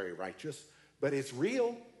 that's not very righteous, but it's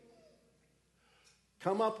real.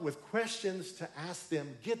 Come up with questions to ask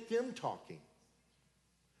them, get them talking.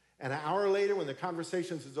 And an hour later, when the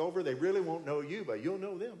conversation is over, they really won't know you, but you'll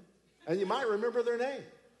know them. And you might remember their name.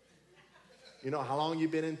 You know, how long you've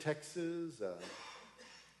been in Texas?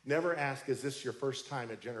 Never ask, is this your first time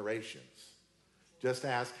at Generations? Just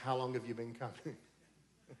ask, how long have you been coming?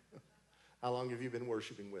 How long have you been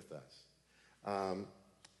worshiping with us?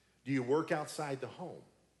 Do you work outside the home?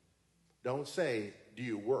 Don't say, do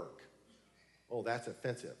you work? Oh, that's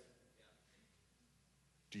offensive.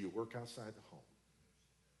 Do you work outside the home?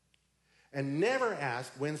 And never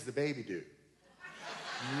ask, when's the baby due?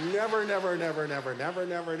 Never.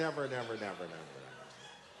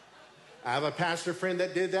 I have a pastor friend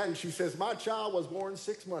that did that, and she says, my child was born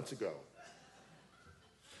 6 months ago.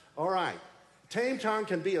 All right. Tame tongue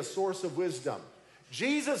can be a source of wisdom.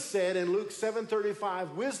 Jesus said in Luke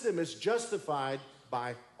 7:35, wisdom is justified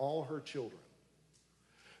by all her children.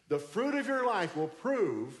 The fruit of your life will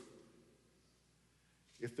prove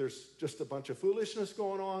if there's just a bunch of foolishness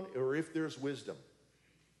going on or if there's wisdom.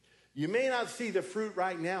 You may not see the fruit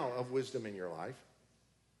right now of wisdom in your life,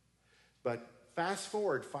 but fast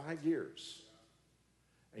forward 5 years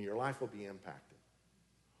and your life will be impacted.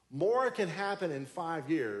 More can happen in 5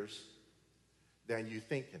 years than you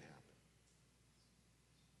think can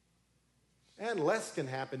happen. And less can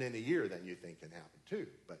happen in a year than you think can happen too.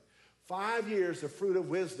 But 5 years of fruit of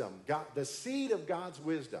wisdom, the seed of God's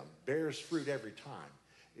wisdom bears fruit every time.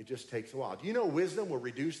 It just takes a while. Do you know wisdom will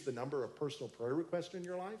reduce the number of personal prayer requests in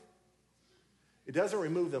your life? It doesn't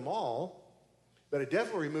remove them all, but it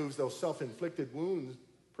definitely removes those self-inflicted wounds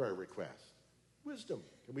prayer requests. Wisdom.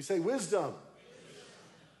 Can we say wisdom?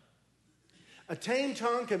 A tame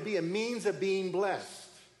tongue can be a means of being blessed.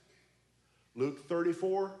 Luke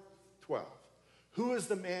 34:12. Who is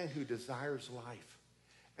the man who desires life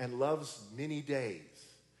and loves many days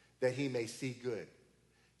that he may see good?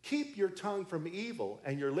 Keep your tongue from evil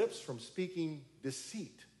and your lips from speaking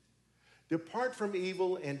deceit. Depart from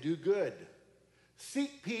evil and do good.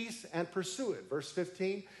 Seek peace and pursue it. Verse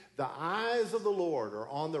 15, the eyes of the Lord are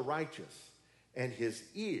on the righteous, and his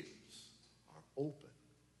ears are open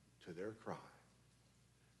to their cry.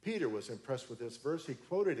 Peter was impressed with this verse. He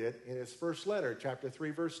quoted it in his first letter, chapter 3,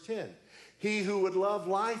 verse 10. He who would love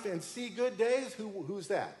life and see good days, who's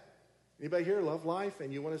that? Anybody here love life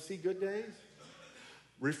and you want to see good days?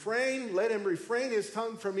 Let him refrain his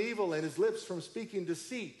tongue from evil and his lips from speaking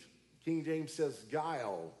deceit. King James says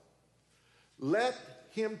guile. Let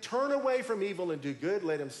him turn away from evil and do good.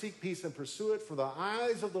 Let him seek peace and pursue it. For the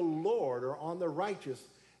eyes of the Lord are on the righteous,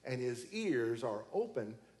 and his ears are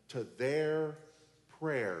open to their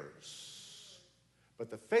prayers.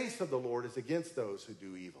 But the face of the Lord is against those who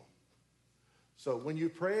do evil. So when you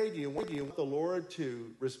pray, do you want the Lord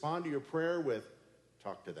to respond to your prayer with,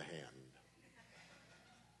 talk to the hand?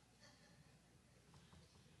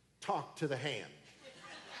 Talk to the hand.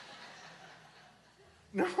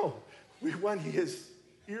 No, we want his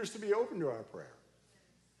ears to be open to our prayer.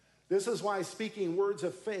 This is why speaking words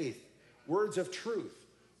of faith, words of truth,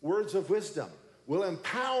 words of wisdom will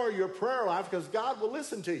empower your prayer life because God will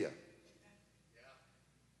listen to you.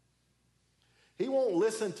 He won't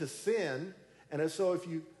listen to sin. And so if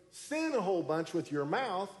you sin a whole bunch with your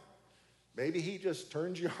mouth, maybe he just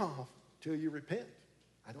turns you off till you repent.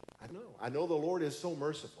 I don't know. I know the Lord is so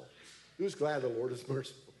merciful. Who's glad the Lord is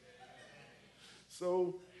merciful?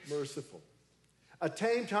 So merciful. A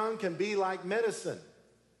tame tongue can be like medicine.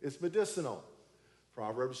 It's medicinal.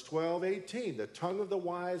 Proverbs 12:18. The tongue of the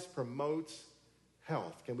wise promotes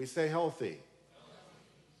health. Can we say healthy?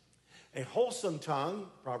 A wholesome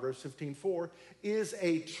tongue, Proverbs 15:4, is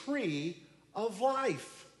a tree of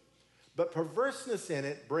life, but perverseness in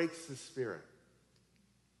it breaks the spirit.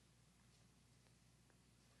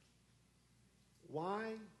 Why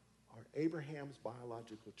are Abraham's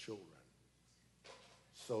biological children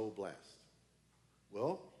so blessed?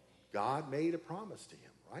 Well, God made a promise to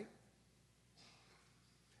him, right?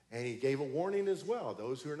 And he gave a warning as well.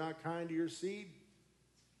 Those who are not kind to your seed,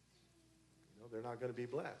 they're not going to be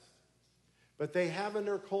blessed. But they have in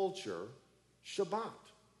their culture Shabbat,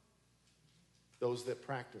 those that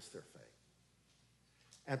practice their faith.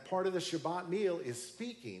 And part of the Shabbat meal is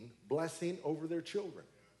speaking blessing over their children.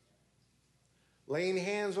 Laying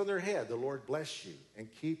hands on their head, the Lord bless you and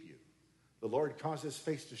keep you. The Lord cause his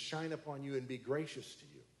face to shine upon you and be gracious to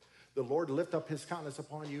you. The Lord lift up his countenance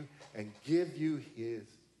upon you and give you his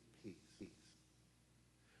peace.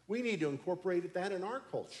 We need to incorporate that in our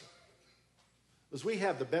culture. As we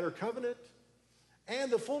have the better covenant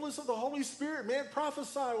and the fullness of the Holy Spirit, man,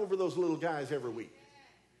 prophesy over those little guys every week.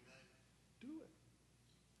 Do it.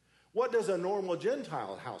 What does a normal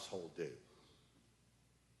Gentile household do?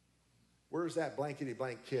 Where's that blankety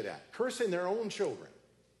blank kid at? Cursing their own children,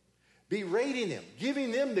 berating them,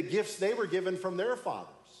 giving them the gifts they were given from their fathers.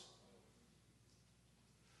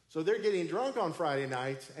 So they're getting drunk on Friday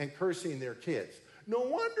nights and cursing their kids. No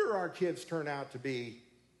wonder our kids turn out to be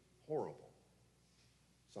horrible.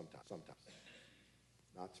 Sometimes.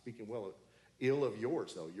 Not speaking ill of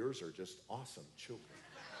yours, though. Yours are just awesome children.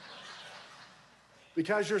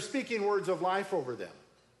 Because you're speaking words of life over them.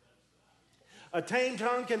 A tame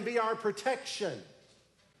tongue can be our protection.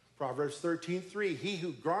 Proverbs 13:3. He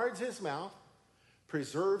who guards his mouth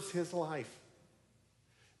preserves his life.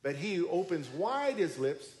 But he who opens wide his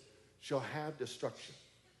lips shall have destruction.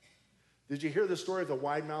 Did you hear the story of the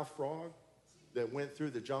wide-mouthed frog that went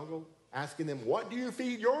through the jungle asking them, what do you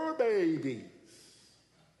feed your babies?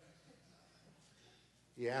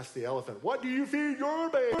 He asked the elephant, what do you feed your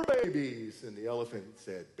babies? And the elephant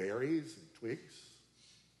said, berries and twigs.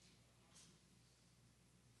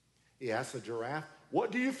 He asked the giraffe,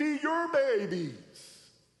 what do you feed your babies?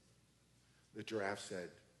 The giraffe said,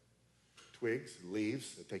 twigs,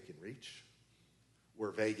 leaves that they can reach.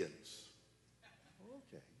 We're vegans.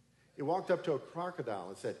 Okay. He walked up to a crocodile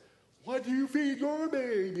and said, what do you feed your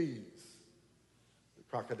babies? The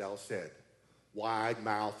crocodile said,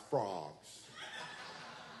 wide-mouthed frogs.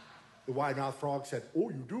 The wide-mouthed frog said, oh,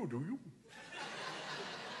 you do you?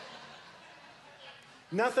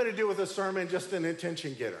 Nothing to do with the sermon, just an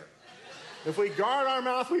attention getter. If we guard our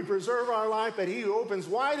mouth, we preserve our life, but he who opens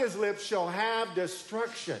wide his lips shall have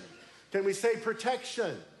destruction. Can we say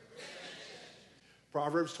protection?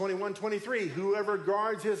 Proverbs 21:23, whoever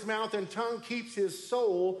guards his mouth and tongue keeps his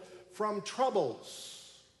soul from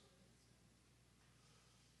troubles.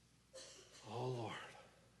 Oh, Lord,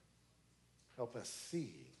 help us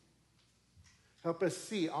see. Help us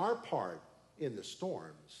see our part in the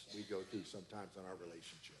storms we go through sometimes in our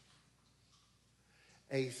relationships.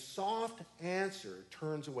 A soft answer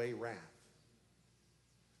turns away wrath.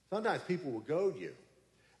 Sometimes people will goad you,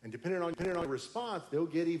 and depending on the response, they'll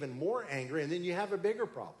get even more angry, and then you have a bigger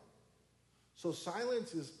problem. So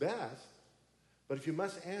silence is best, but if you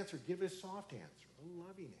must answer, give a soft answer, a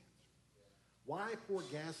loving answer. Why pour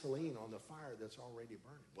gasoline on the fire that's already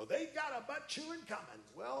burning? Well, they got a butt chewing coming.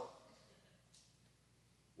 Well,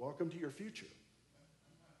 welcome to your future.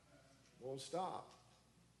 Won't stop.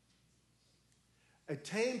 A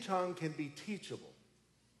tame tongue can be teachable.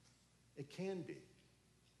 It can be.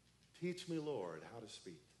 Teach me, Lord, how to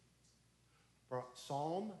speak.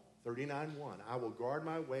 Psalm 39:1. I will guard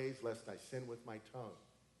my ways lest I sin with my tongue.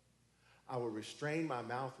 I will restrain my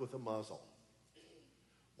mouth with a muzzle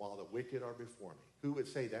while the wicked are before me. Who would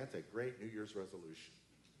say that's a great New Year's resolution?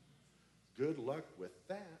 Good luck with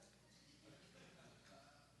that.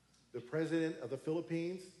 The president of the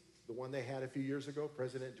Philippines, the one they had a few years ago,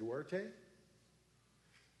 President Duterte,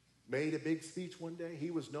 made a big speech one day.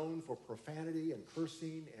 He was known for profanity and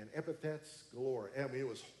cursing and epithets galore. I mean, it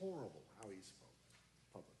was horrible how he spoke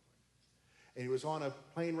publicly. And he was on a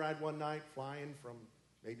plane ride one night flying from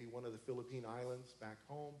maybe one of the Philippine islands back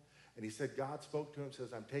home. And he said, God spoke to him,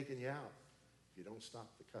 says, I'm taking you out if you don't stop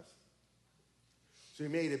the cussing. So he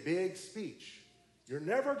made a big speech. You're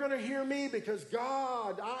never going to hear me because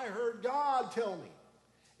I heard God tell me.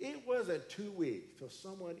 It wasn't 2 weeks till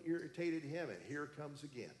someone irritated him, and here it comes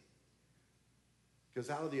again. Because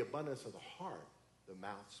out of the abundance of the heart, the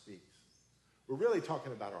mouth speaks. We're really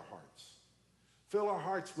talking about our hearts. Fill our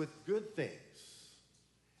hearts with good things,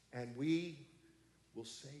 and we will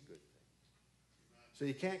say good things. So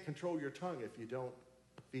you can't control your tongue if you don't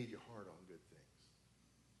feed your heart on good things.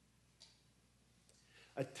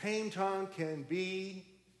 A tame tongue can be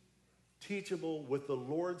teachable with the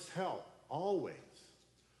Lord's help, always.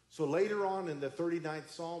 So later on in the 39th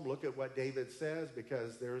Psalm, look at what David says,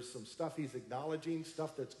 because there's some stuff he's acknowledging,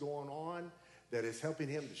 stuff that's going on that is helping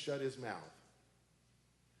him to shut his mouth.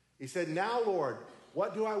 He said, now, Lord,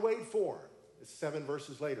 what do I wait for? It's 7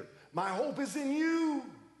 verses later. My hope is in you.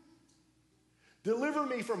 Deliver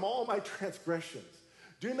me from all my transgressions.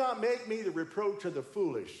 Do not make me the reproach of the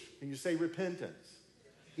foolish. Can you say repentance?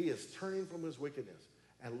 He is turning from his wickedness.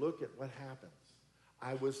 And look at what happens.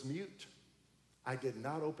 I was mute. I did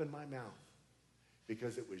not open my mouth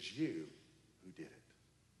because it was you who did it.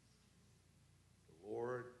 The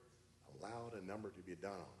Lord allowed a number to be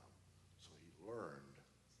done on him, so he learned to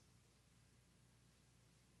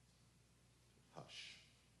hush.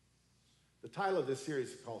 The title of this series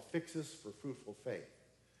is called Fixes for Fruitful Faith.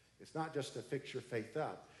 It's not just to fix your faith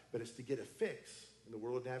up, but it's to get a fix. In the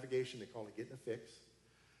world of navigation, they call it getting a fix.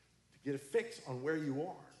 To get a fix on where you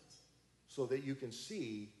are so that you can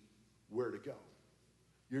see where to go.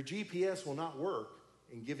 Your GPS will not work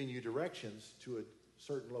in giving you directions to a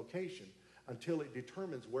certain location until it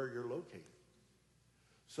determines where you're located.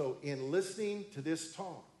 So in listening to this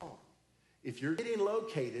talk, if you're getting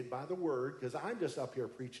located by the word, because I'm just up here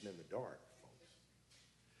preaching in the dark,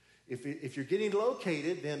 folks. If you're getting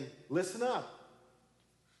located, then listen up.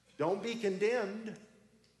 Don't be condemned.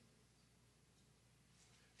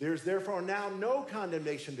 There's therefore now no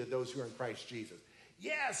condemnation to those who are in Christ Jesus.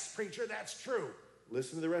 Yes, preacher, that's true.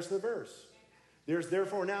 Listen to the rest of the verse. There's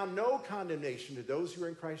therefore now no condemnation to those who are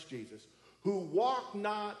in Christ Jesus, who walk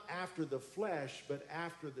not after the flesh, but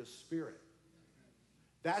after the Spirit.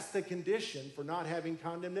 That's the condition for not having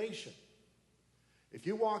condemnation. If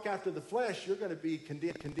you walk after the flesh, you're going to be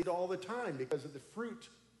condemned all the time because of the fruit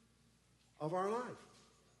of our life.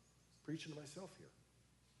 Preaching to myself here.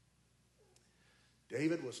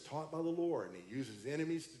 David was taught by the Lord, and he used his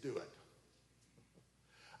enemies to do it.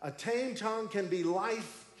 A tame tongue can be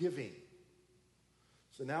life-giving.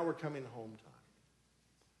 So now we're coming home time.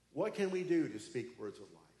 What can we do to speak words of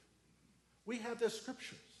life? We have the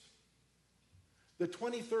scriptures. The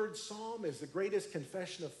 23rd Psalm is the greatest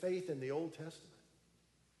confession of faith in the Old Testament.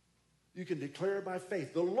 You can declare by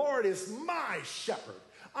faith, the Lord is my shepherd.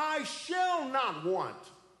 I shall not want.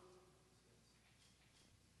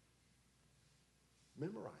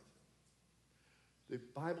 Memorize it.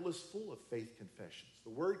 The Bible is full of faith confessions. The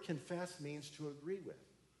word confess means to agree with.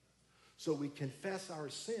 So we confess our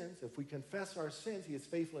sins. If we confess our sins, he is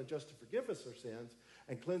faithful and just to forgive us our sins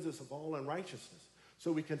and cleanse us of all unrighteousness.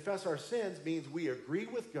 So we confess our sins means we agree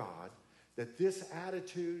with God that this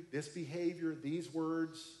attitude, this behavior, these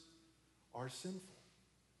words are sinful.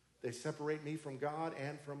 They separate me from God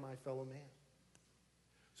and from my fellow man.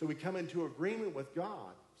 So we come into agreement with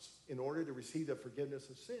God in order to receive the forgiveness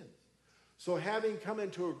of sins. So having come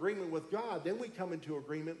into agreement with God, then we come into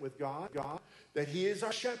agreement with God that he is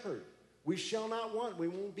our shepherd. We shall not want. We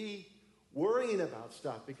won't be worrying about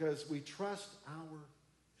stuff because we trust our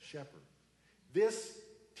shepherd. This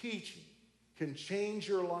teaching can change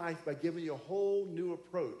your life by giving you a whole new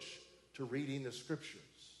approach to reading the scriptures.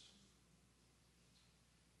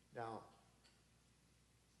 Now,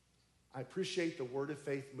 I appreciate the Word of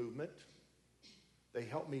Faith movement. They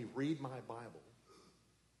helped me read my Bible.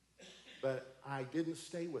 But I didn't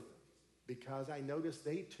stay with them because I noticed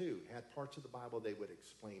they too had parts of the Bible they would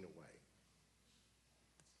explain away.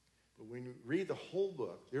 But when you read the whole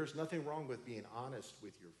book, there's nothing wrong with being honest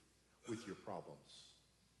with your problems.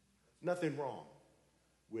 Nothing wrong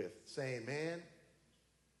with saying, man,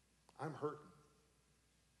 I'm hurting.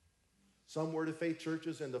 Some Word of Faith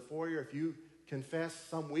churches in the foyer, if you confess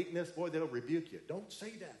some weakness, boy, they'll rebuke you. Don't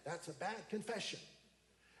say that. That's a bad confession.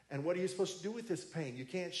 And what are you supposed to do with this pain? You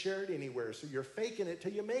can't share it anywhere, so you're faking it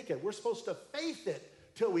till you make it. We're supposed to faith it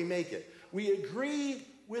till we make it. We agree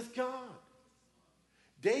with God.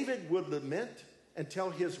 David would lament and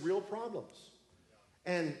tell his real problems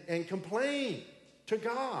and complain to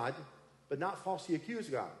God, but not falsely accuse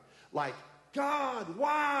God. Like, God,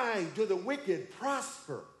 why do the wicked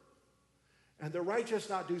prosper and the righteous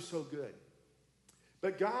not do so good?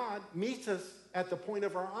 But God meets us at the point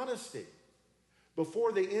of our honesty.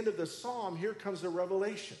 Before the end of the psalm, here comes the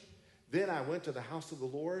revelation. Then I went to the house of the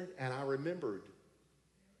Lord, and I remembered,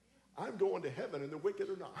 I'm going to heaven, and the wicked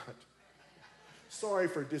are not. Sorry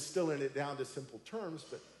for distilling it down to simple terms,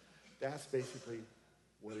 but that's basically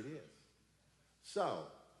what it is. So,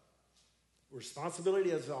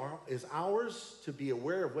 responsibility is ours to be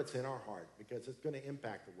aware of what's in our heart because it's going to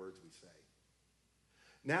impact the words we say.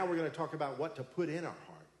 Now we're going to talk about what to put in our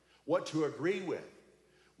heart, what to agree with.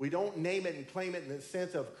 We don't name it and claim it in the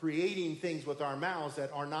sense of creating things with our mouths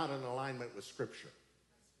that are not in alignment with Scripture.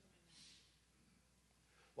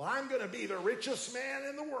 Well, I'm going to be the richest man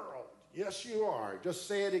in the world. Yes, you are. Just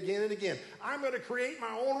say it again and again. I'm going to create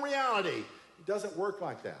my own reality. It doesn't work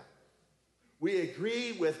like that. We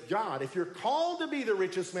agree with God. If you're called to be the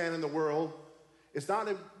richest man in the world, it's not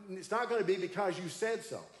going to be because you said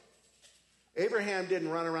so. Abraham didn't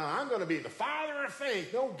run around, I'm going to be the father of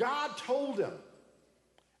faith. No, God told him.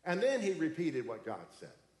 And then he repeated what God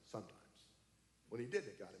said sometimes. When he didn't,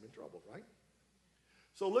 it got him in trouble, right?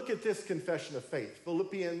 So look at this confession of faith.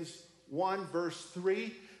 Philippians 1, verse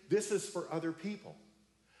 3. This is for other people.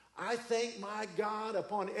 I thank my God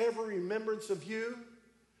upon every remembrance of you.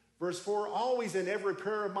 Verse 4, always in every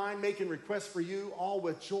prayer of mine making requests for you, all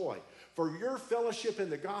with joy, for your fellowship in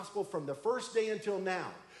the gospel from the first day until now,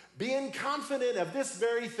 being confident of this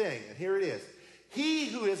very thing. And here it is. He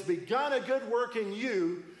who has begun a good work in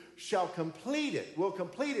you will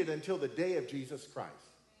complete it until the day of Jesus Christ.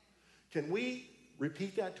 Can we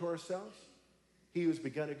repeat that to ourselves? He who has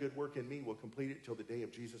begun a good work in me will complete it till the day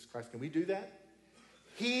of Jesus Christ. Can we do that?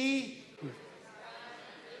 He who...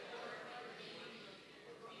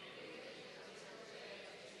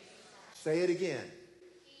 Say it again.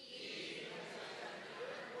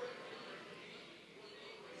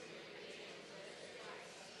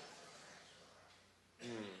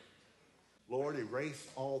 Lord, erase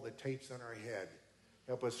all the tapes on our head.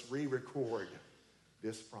 Help us re-record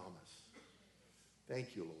this promise.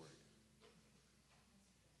 Thank you, Lord.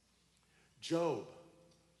 Job,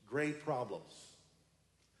 great problems.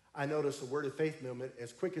 I noticed the Word of Faith movement,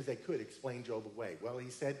 as quick as they could, explain Job away. Well,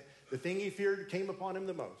 he said the thing he feared came upon him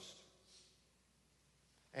the most.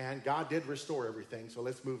 And God did restore everything, so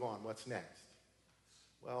let's move on. What's next?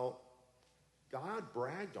 Well, God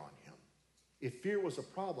bragged on him. If fear was a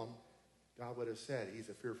problem, God would have said he's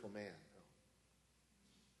a fearful man. No.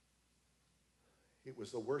 It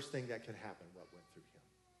was the worst thing that could happen, what went through him.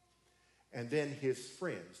 And then his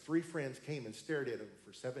friends, 3 friends came and stared at him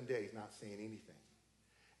for 7 days, not saying anything.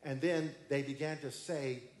 And then they began to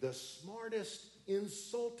say the smartest,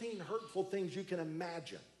 insulting, hurtful things you can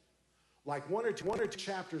imagine. Like one or two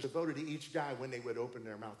chapters devoted to each guy when they would open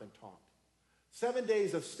their mouth and talk. 7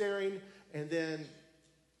 days of staring, and then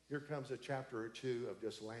here comes a chapter or 2 of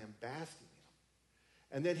just lambasting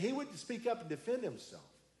him. And then he would speak up and defend himself.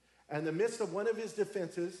 And in the midst of one of his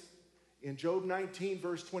defenses, in Job 19,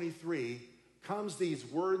 verse 23, comes these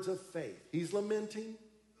words of faith. He's lamenting.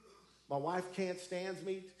 My wife can't stand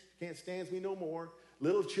me no more.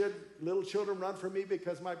 Little children run from me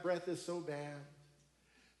because my breath is so bad.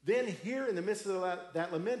 Then here in the midst of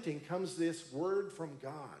that lamenting comes this word from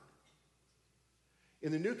God.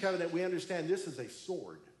 In the New Covenant, we understand this is a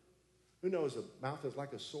sword. Who knows a mouth is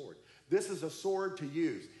like a sword? This is a sword to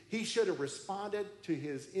use. He should have responded to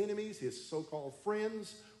his enemies, his so-called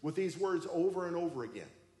friends, with these words over and over again.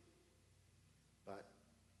 But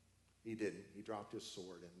he didn't. He dropped his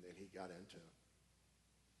sword, and then he got into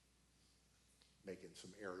making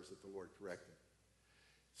some errors that the Lord corrected.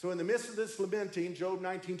 So in the midst of this lamenting, Job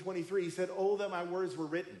 19:23, he said, oh, that my words were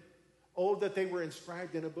written. Oh, that they were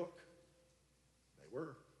inscribed in a book. They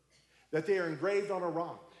were. That they are engraved on a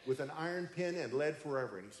rock with an iron pen and lead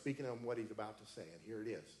forever. And he's speaking on what he's about to say. And here it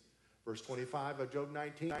is. Verse 25 of Job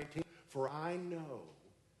 19. For I know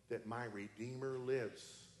that my Redeemer lives,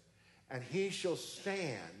 and he shall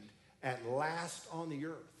stand at last on the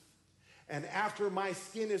earth. And after my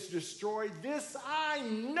skin is destroyed, this I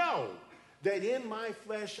know, that in my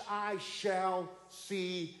flesh I shall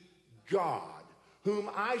see God, whom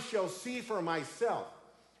I shall see for myself,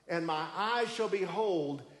 and my eyes shall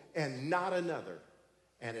behold, and not another.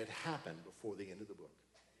 And it happened before the end of the book.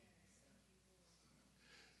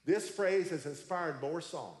 This phrase has inspired more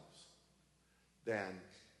songs than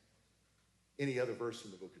any other verse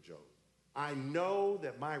in the book of Job. I know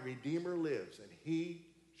that my Redeemer lives, and he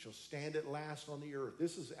shall stand at last on the earth.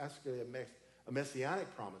 This is actually a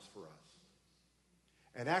messianic promise for us.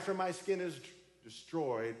 And after my skin is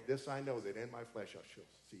destroyed, this I know, that in my flesh I shall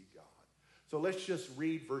see God. So let's just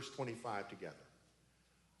read verse 25 together.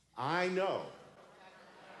 I know.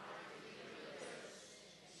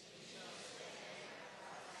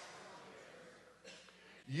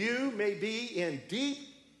 You may be in deep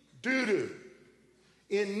doo-doo,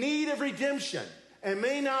 in need of redemption, and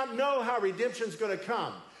may not know how redemption's going to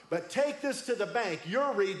come. But take this to the bank.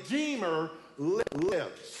 Your Redeemer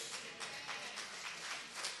lives.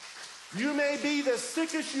 You may be the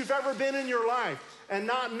sickest you've ever been in your life and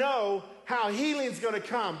not know how healing's going to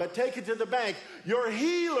come, but take it to the bank. Your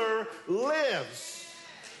healer lives.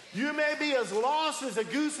 You may be as lost as a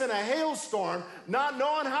goose in a hailstorm, not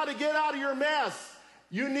knowing how to get out of your mess.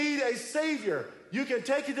 You need a Savior. You can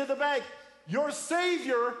take it to the bank. Your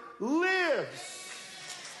Savior lives.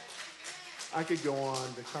 I could go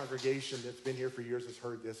on. The congregation that's been here for years has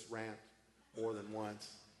heard this rant more than once,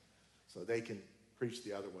 so they can preach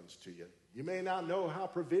the other ones to you. You may not know how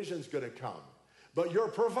provision's going to come, but your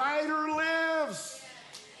provider lives.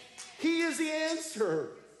 He is the answer.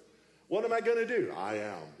 What am I going to do? I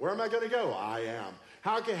am. Where am I going to go? I am.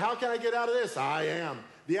 How can I get out of this? I am.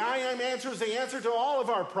 The I am answer is the answer to all of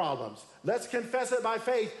our problems. Let's confess it by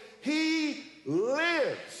faith. He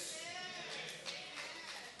lives.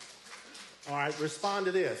 All right, respond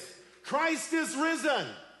to this. Christ is risen.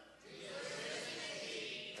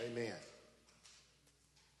 Amen.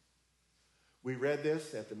 We read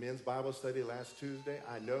this at the men's Bible study last Tuesday.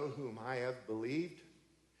 I know whom I have believed,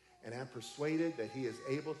 and am persuaded that he is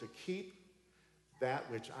able to keep that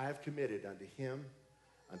which I have committed unto him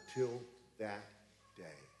until that day.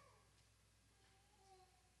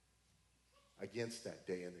 Against that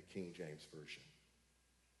day in the King James Version.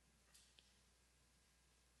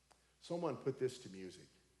 Someone put this to music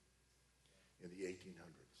in the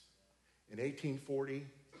 1800s. In 1840,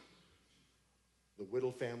 the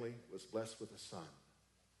Whittle family was blessed with a son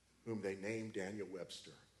whom they named Daniel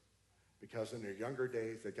Webster, because in their younger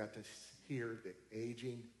days they got to hear the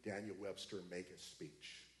aging Daniel Webster make a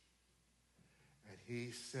speech. And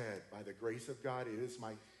he said, by the grace of God, it is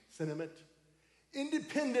my sentiment,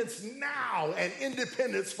 independence now and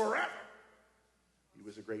independence forever. He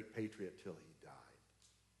was a great patriot till he died.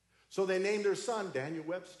 So they named their son Daniel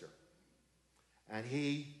Webster. And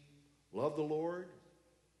he loved the Lord.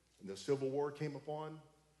 And the Civil War came upon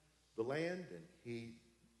the land, and he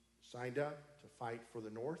signed up to fight for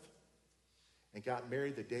the North and got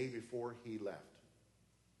married the day before he left.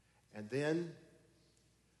 And then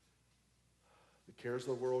the cares of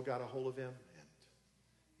the world got a hold of him, and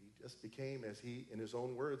he just became, as he, in his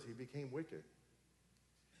own words, he became wicked.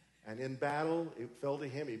 And in battle, it fell to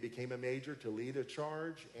him. He became a major to lead a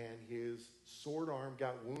charge, and his sword arm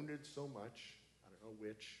got wounded so much, I don't know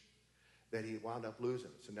which, that he wound up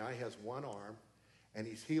losing it. So now he has one arm, and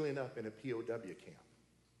he's healing up in a POW camp.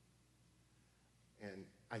 And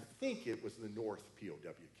I think it was the North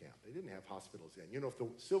POW camp. They didn't have hospitals then. You know, if the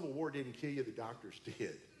Civil War didn't kill you, the doctors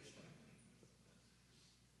did.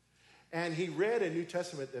 And he read a New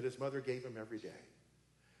Testament that his mother gave him every day.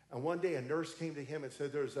 And one day a nurse came to him and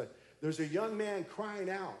said, there's a young man crying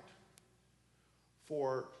out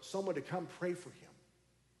for someone to come pray for him.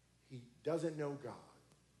 He doesn't know God.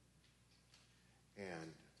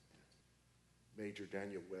 And Major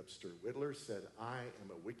Daniel Webster Whittler said, I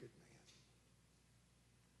am a wicked man.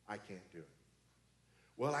 I can't do it.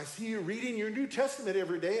 Well, I see you reading your New Testament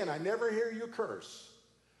every day, and I never hear you curse.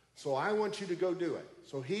 So I want you to go do it.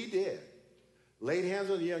 So he did. Laid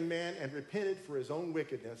hands on the young man and repented for his own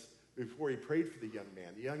wickedness before he prayed for the young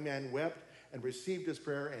man. The young man wept and received his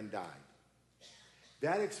prayer and died.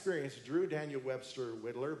 That experience drew Daniel Webster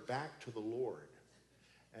Whittler back to the Lord.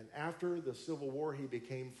 And after the Civil War, he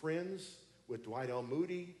became friends with Dwight L.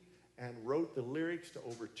 Moody and wrote the lyrics to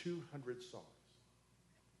over 200 songs.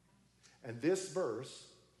 And this verse,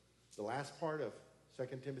 the last part of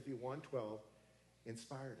 2 Timothy 1:12,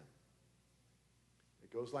 inspired him.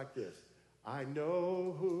 It goes like this. I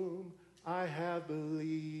know whom I have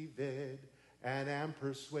believed and am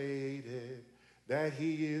persuaded that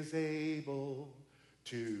he is able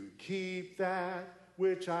to keep that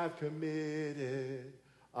which I've committed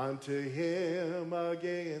unto him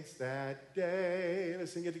against that day.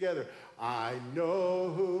 Let's sing it together. I know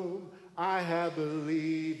whom I have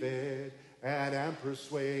believed and am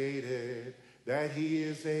persuaded that he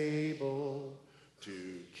is able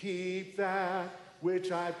to keep that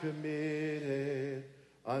which I've committed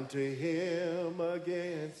unto him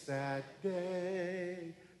against that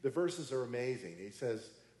day. The verses are amazing. He says,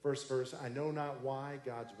 first verse, I know not why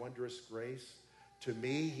God's wondrous grace to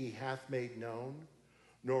me he hath made known,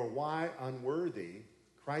 nor why unworthy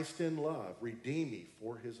Christ in love redeemed me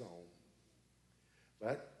for his own.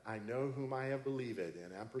 But I know whom I have believed,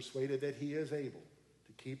 and am persuaded that he is able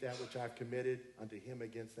to keep that which I've committed unto him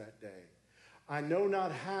against that day. I know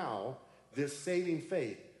not how this saving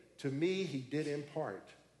faith to me he did impart,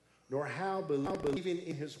 nor how believing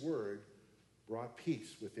in his word brought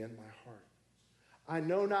peace within my heart. I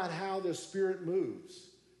know not how the Spirit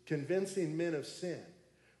moves, convincing men of sin,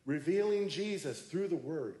 revealing Jesus through the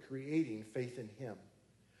word, creating faith in him.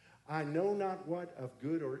 I know not what of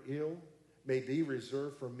good or ill may be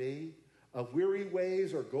reserved for me, of weary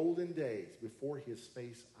ways or golden days before his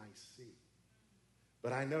face I see.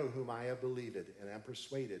 But I know whom I have believed, and am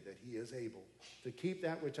persuaded that he is able to keep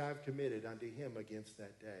that which I have committed unto him against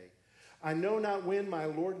that day. I know not when my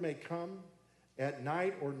Lord may come, at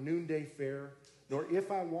night or noonday fair, nor if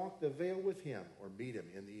I walk the vale with him or meet him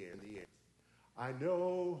in the air. I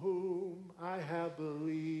know whom I have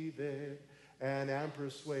believed, and am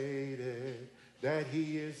persuaded that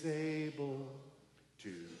he is able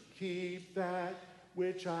to keep that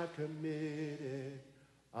which I've committed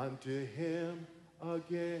unto him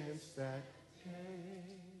against that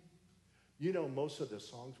day. You know, most of the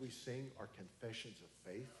songs we sing are confessions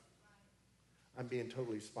of faith. I'm being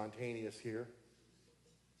totally spontaneous here.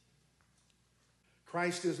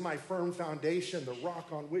 Christ is my firm foundation, the rock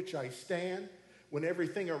on which I stand. When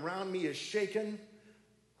everything around me is shaken,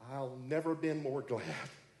 I'll never been more glad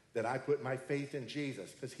that I put my faith in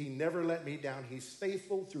Jesus, because he never let me down. He's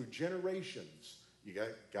faithful through generations. You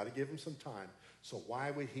got to give him some time. So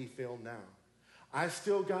why would he fail now? I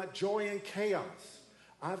still got joy in chaos.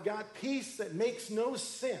 I've got peace that makes no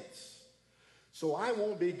sense. So I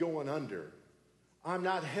won't be going under. I'm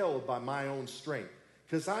not held by my own strength,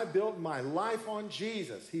 because I built my life on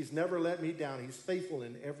Jesus. He's never let me down. He's faithful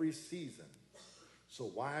in every season.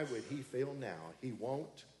 So why would he fail now? He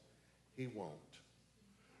won't. He won't.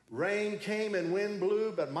 Rain came and wind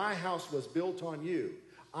blew, but my house was built on you.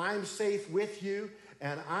 I'm safe with you,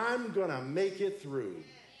 and I'm going to make it through.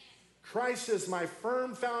 Christ is my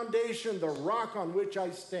firm foundation, the rock on which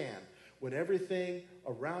I stand. When everything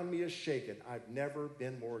around me is shaken, I've never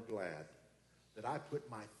been more glad that I put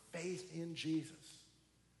my faith in Jesus.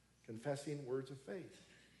 Confessing words of faith.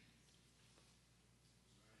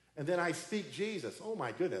 And then I speak Jesus. Oh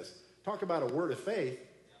my goodness. Talk about a word of faith.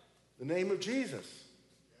 The name of Jesus.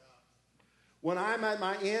 When I'm at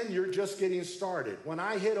my end, you're just getting started. When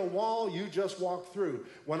I hit a wall, you just walk through.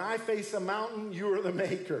 When I face a mountain, you are the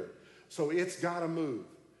maker. So it's got to move.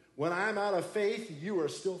 When I'm out of faith, you are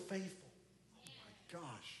still faithful. Oh my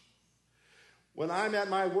gosh. When I'm at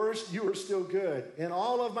my worst, you are still good. In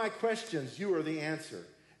all of my questions, you are the answer.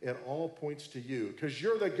 It all points to you, because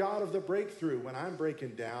you're the God of the breakthrough when I'm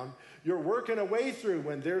breaking down. You're working a way through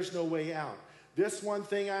when there's no way out. This one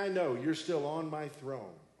thing I know, you're still on my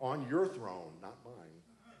throne. On your throne, not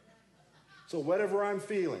mine. So whatever I'm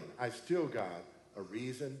feeling, I still got a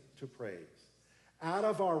reason to praise. Out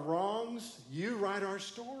of our wrongs, you write our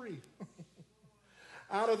story.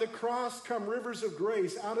 Out of the cross come rivers of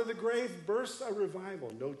grace. Out of the grave bursts a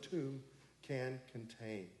revival no tomb can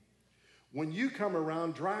contain. When you come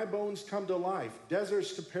around, dry bones come to life,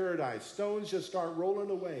 deserts to paradise, stones just start rolling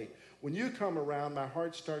away. When you come around, my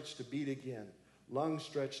heart starts to beat again, lungs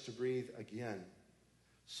stretch to breathe again.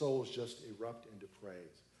 Souls just erupt into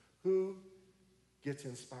praise. Who gets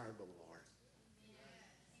inspired by the Lord?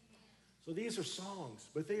 So these are songs,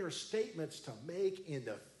 but they are statements to make in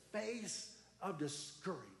the face of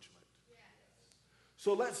discouragement.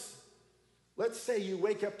 So let's say you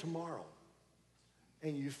wake up tomorrow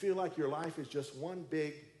and you feel like your life is just one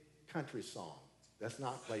big country song that's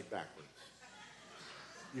not played backwards.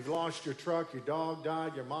 You've lost your truck, your dog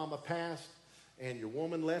died, your mama passed, and your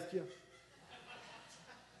woman left you.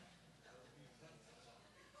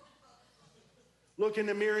 Look in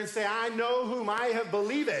the mirror and say, I know whom I have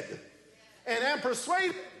believed, and am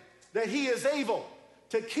persuaded that he is able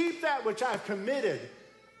to keep that which I've committed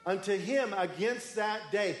unto him against that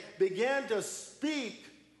day. Begin to speak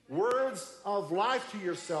words of life to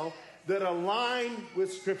yourself that align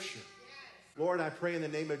with Scripture. Lord, I pray in the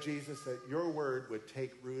name of Jesus that your word would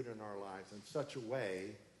take root in our lives in such a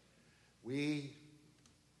way we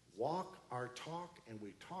walk our talk and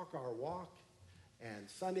we talk our walk, and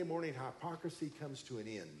Sunday morning hypocrisy comes to an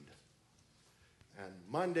end. And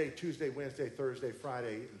Monday, Tuesday, Wednesday, Thursday,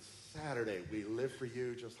 Friday, and Saturday, we live for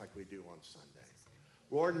you just like we do on Sunday.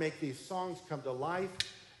 Lord, make these songs come to life.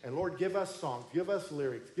 And Lord, give us songs, give us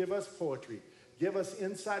lyrics, give us poetry, give us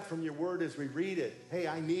insight from your word as we read it. Hey,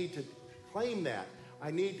 I need to claim that.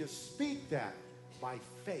 I need to speak that by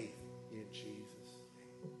faith in Jesus'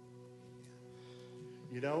 name.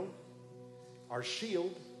 You know, our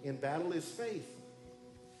shield in battle is faith.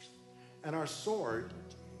 And our sword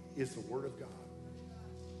is the word of God.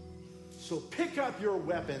 So pick up your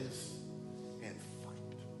weapons and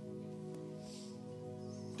fight.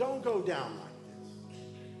 Don't go down like this.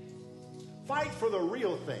 Fight for the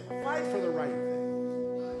real thing. Fight for the right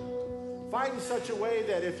thing. Fight in such a way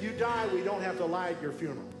that if you die, we don't have to lie at your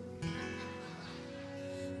funeral.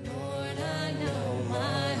 Lord, I know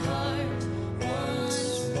my heart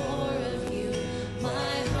wants more of you. My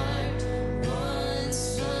heart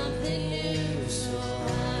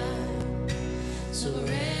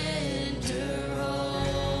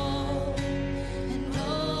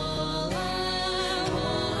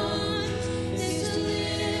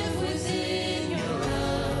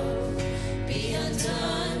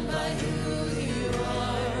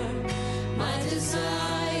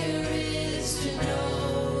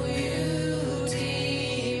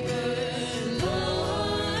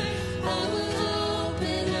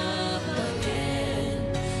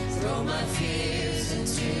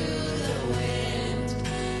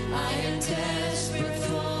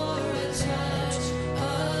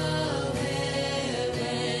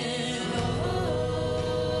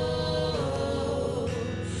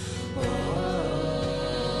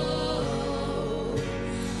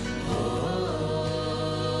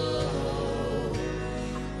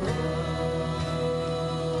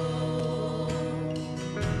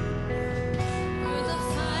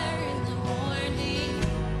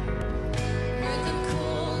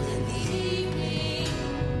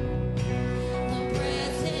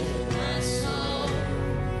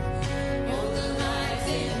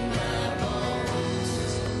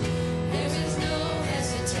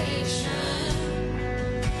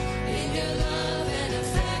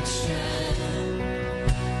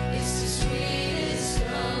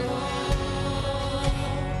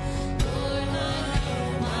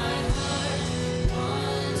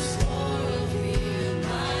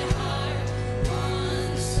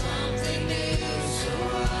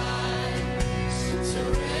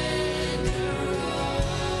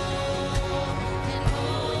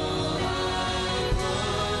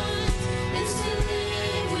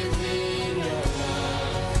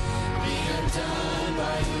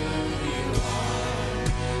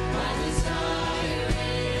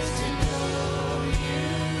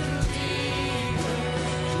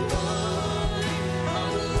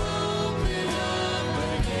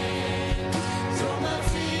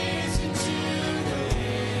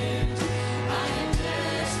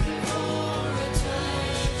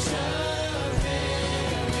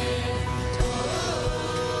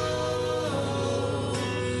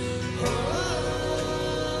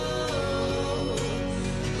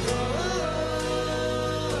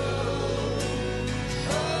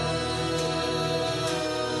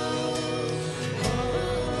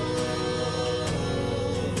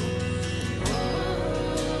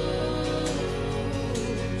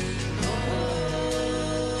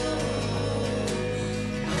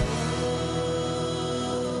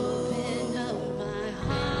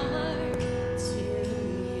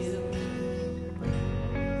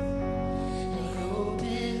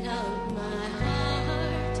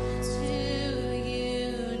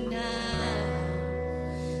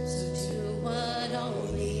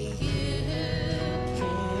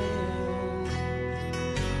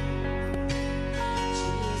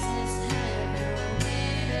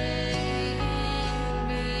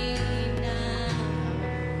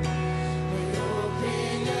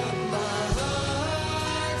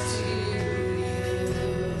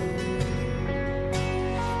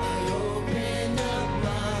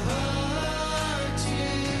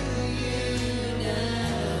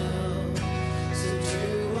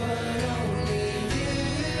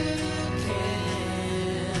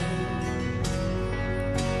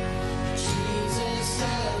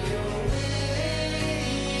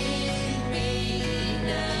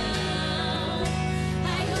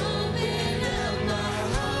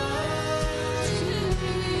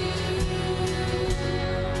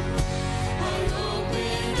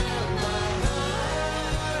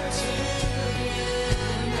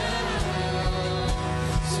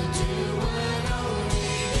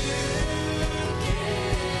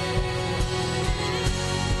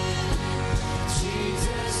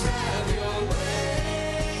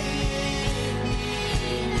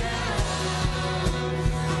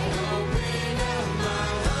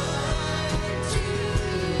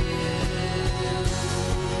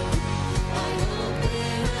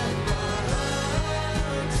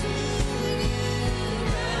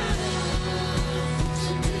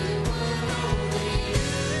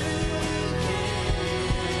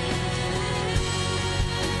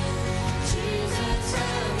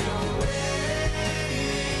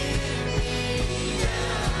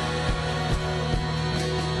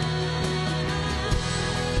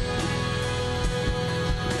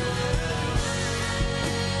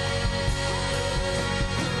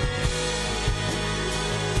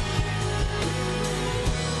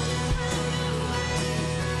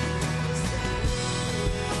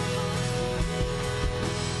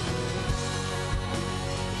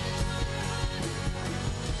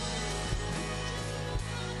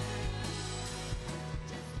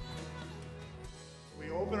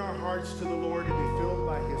hearts to the Lord to be filled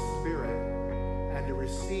by His Spirit and to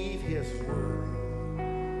receive His Word.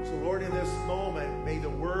 So, Lord, in this moment, may the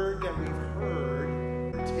Word that we've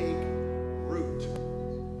heard take root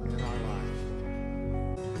in our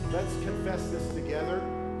lives. Let's confess this together.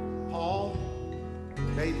 Paul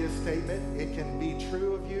made this statement. It can be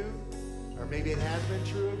true of you, or maybe it has been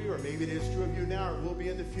true of you, or maybe it is true of you now, or will be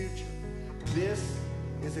in the future. This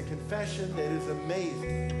is a confession that is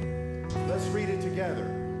amazing. Let's read it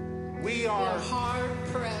together. We are hard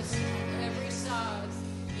pressed on every side,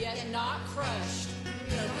 yet not crushed,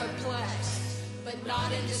 perplexed, but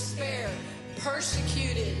not in despair,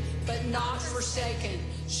 persecuted, but not forsaken,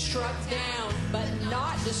 struck down, but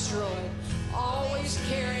not destroyed, always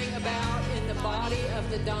carrying about in the body of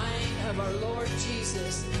the dying of our Lord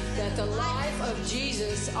Jesus, that the life of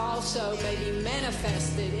Jesus also may be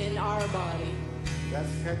manifested in our body. That's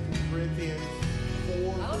 2 Corinthians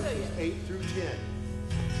 4, verses 8 through 10.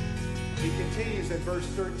 He continues in verse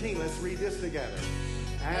 13. Let's read this together.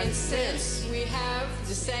 And since we have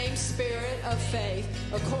the same spirit of faith,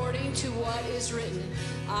 according to what is written,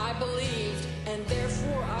 I believed, and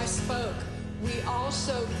therefore I spoke. We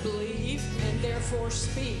also believe, and therefore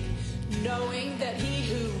speak, knowing that He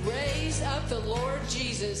who raised up the Lord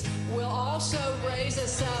Jesus will also raise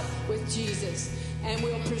us up with Jesus, and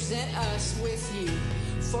will present us with you.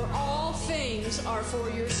 For all things are for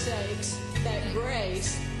your sakes, that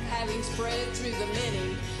grace, having spread through the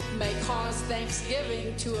many, may cause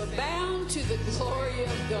thanksgiving to abound to the glory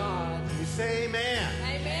of God. You say amen.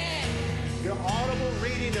 Amen. The audible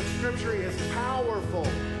reading of Scripture is powerful.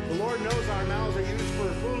 The Lord knows our mouths are used for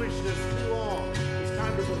foolishness too long. It's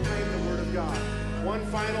time to proclaim the Word of God. One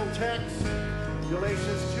final text,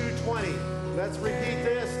 Galatians 2:20. Let's repeat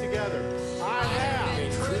this together. I have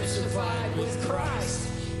been crucified with Christ.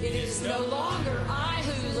 It is no longer I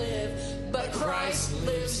who live, but Christ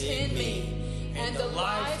lives in me. And the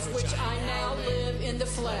life which I now live in the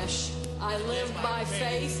flesh, I live by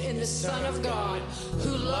faith in the Son of God,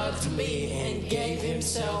 who loved me and gave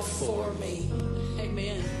Himself for me.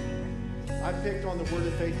 Amen. I picked on the Word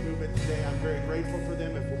of Faith movement today. I'm very grateful for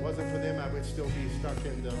them. If it wasn't for them, I would still be stuck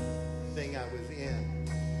in the thing I was in.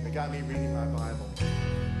 It got me reading my Bible.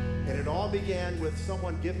 And it all began with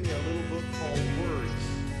someone giving me a little book called Words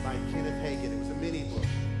by Kenneth Hagin. It was a mini book.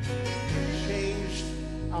 It changed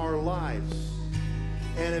our lives.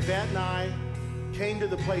 And Yvette and I came to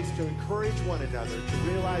the place to encourage one another to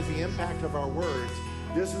realize the impact of our words.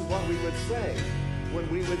 This is what we would say when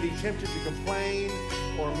we would be tempted to complain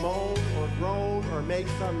or moan or groan or make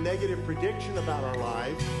some negative prediction about our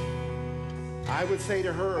lives. I would say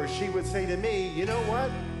to her, or she would say to me, you know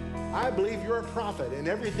what? I believe you're a prophet and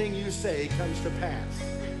everything you say comes to pass.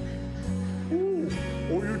 Ooh,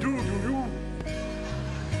 oh, you do you?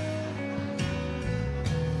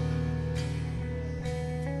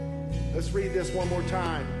 Let's read this one more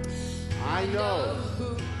time. I know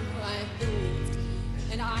who I believed,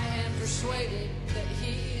 and I am persuaded that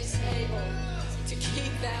He is able to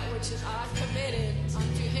keep that which I've committed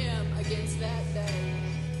unto Him against that day.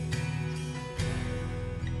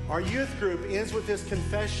 Our youth group ends with this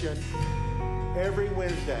confession every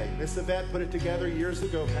Wednesday. Miss Yvette put it together years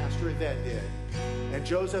ago, Pastor Yvette did. And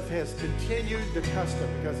Joseph has continued the custom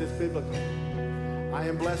because it's biblical. I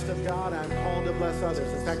am blessed of God. I am called to bless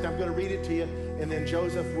others. In fact, I'm going to read it to you, and then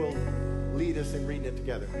Joseph will lead us in reading it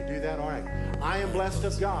together. We do that? All right. I am blessed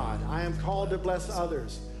of God. I am called to bless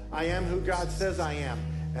others. I am who God says I am,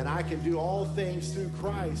 and I can do all things through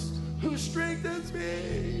Christ who strengthens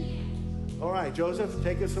me. All right, Joseph,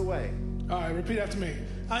 take us away. All right, repeat after me.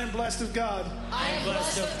 I am blessed of God. I am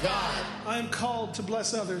blessed of God. I am called to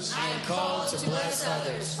bless others. I am called to bless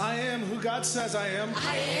others. I am who God says I am.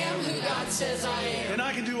 I am who God says I am. And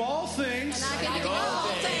I can do all things I can do all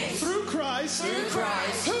things through Christ. through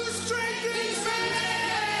Christ Who strengthens me.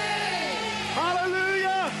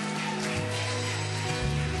 Hallelujah.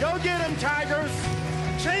 Go get them, Tigers.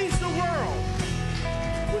 Change the world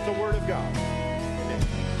with the Word of God.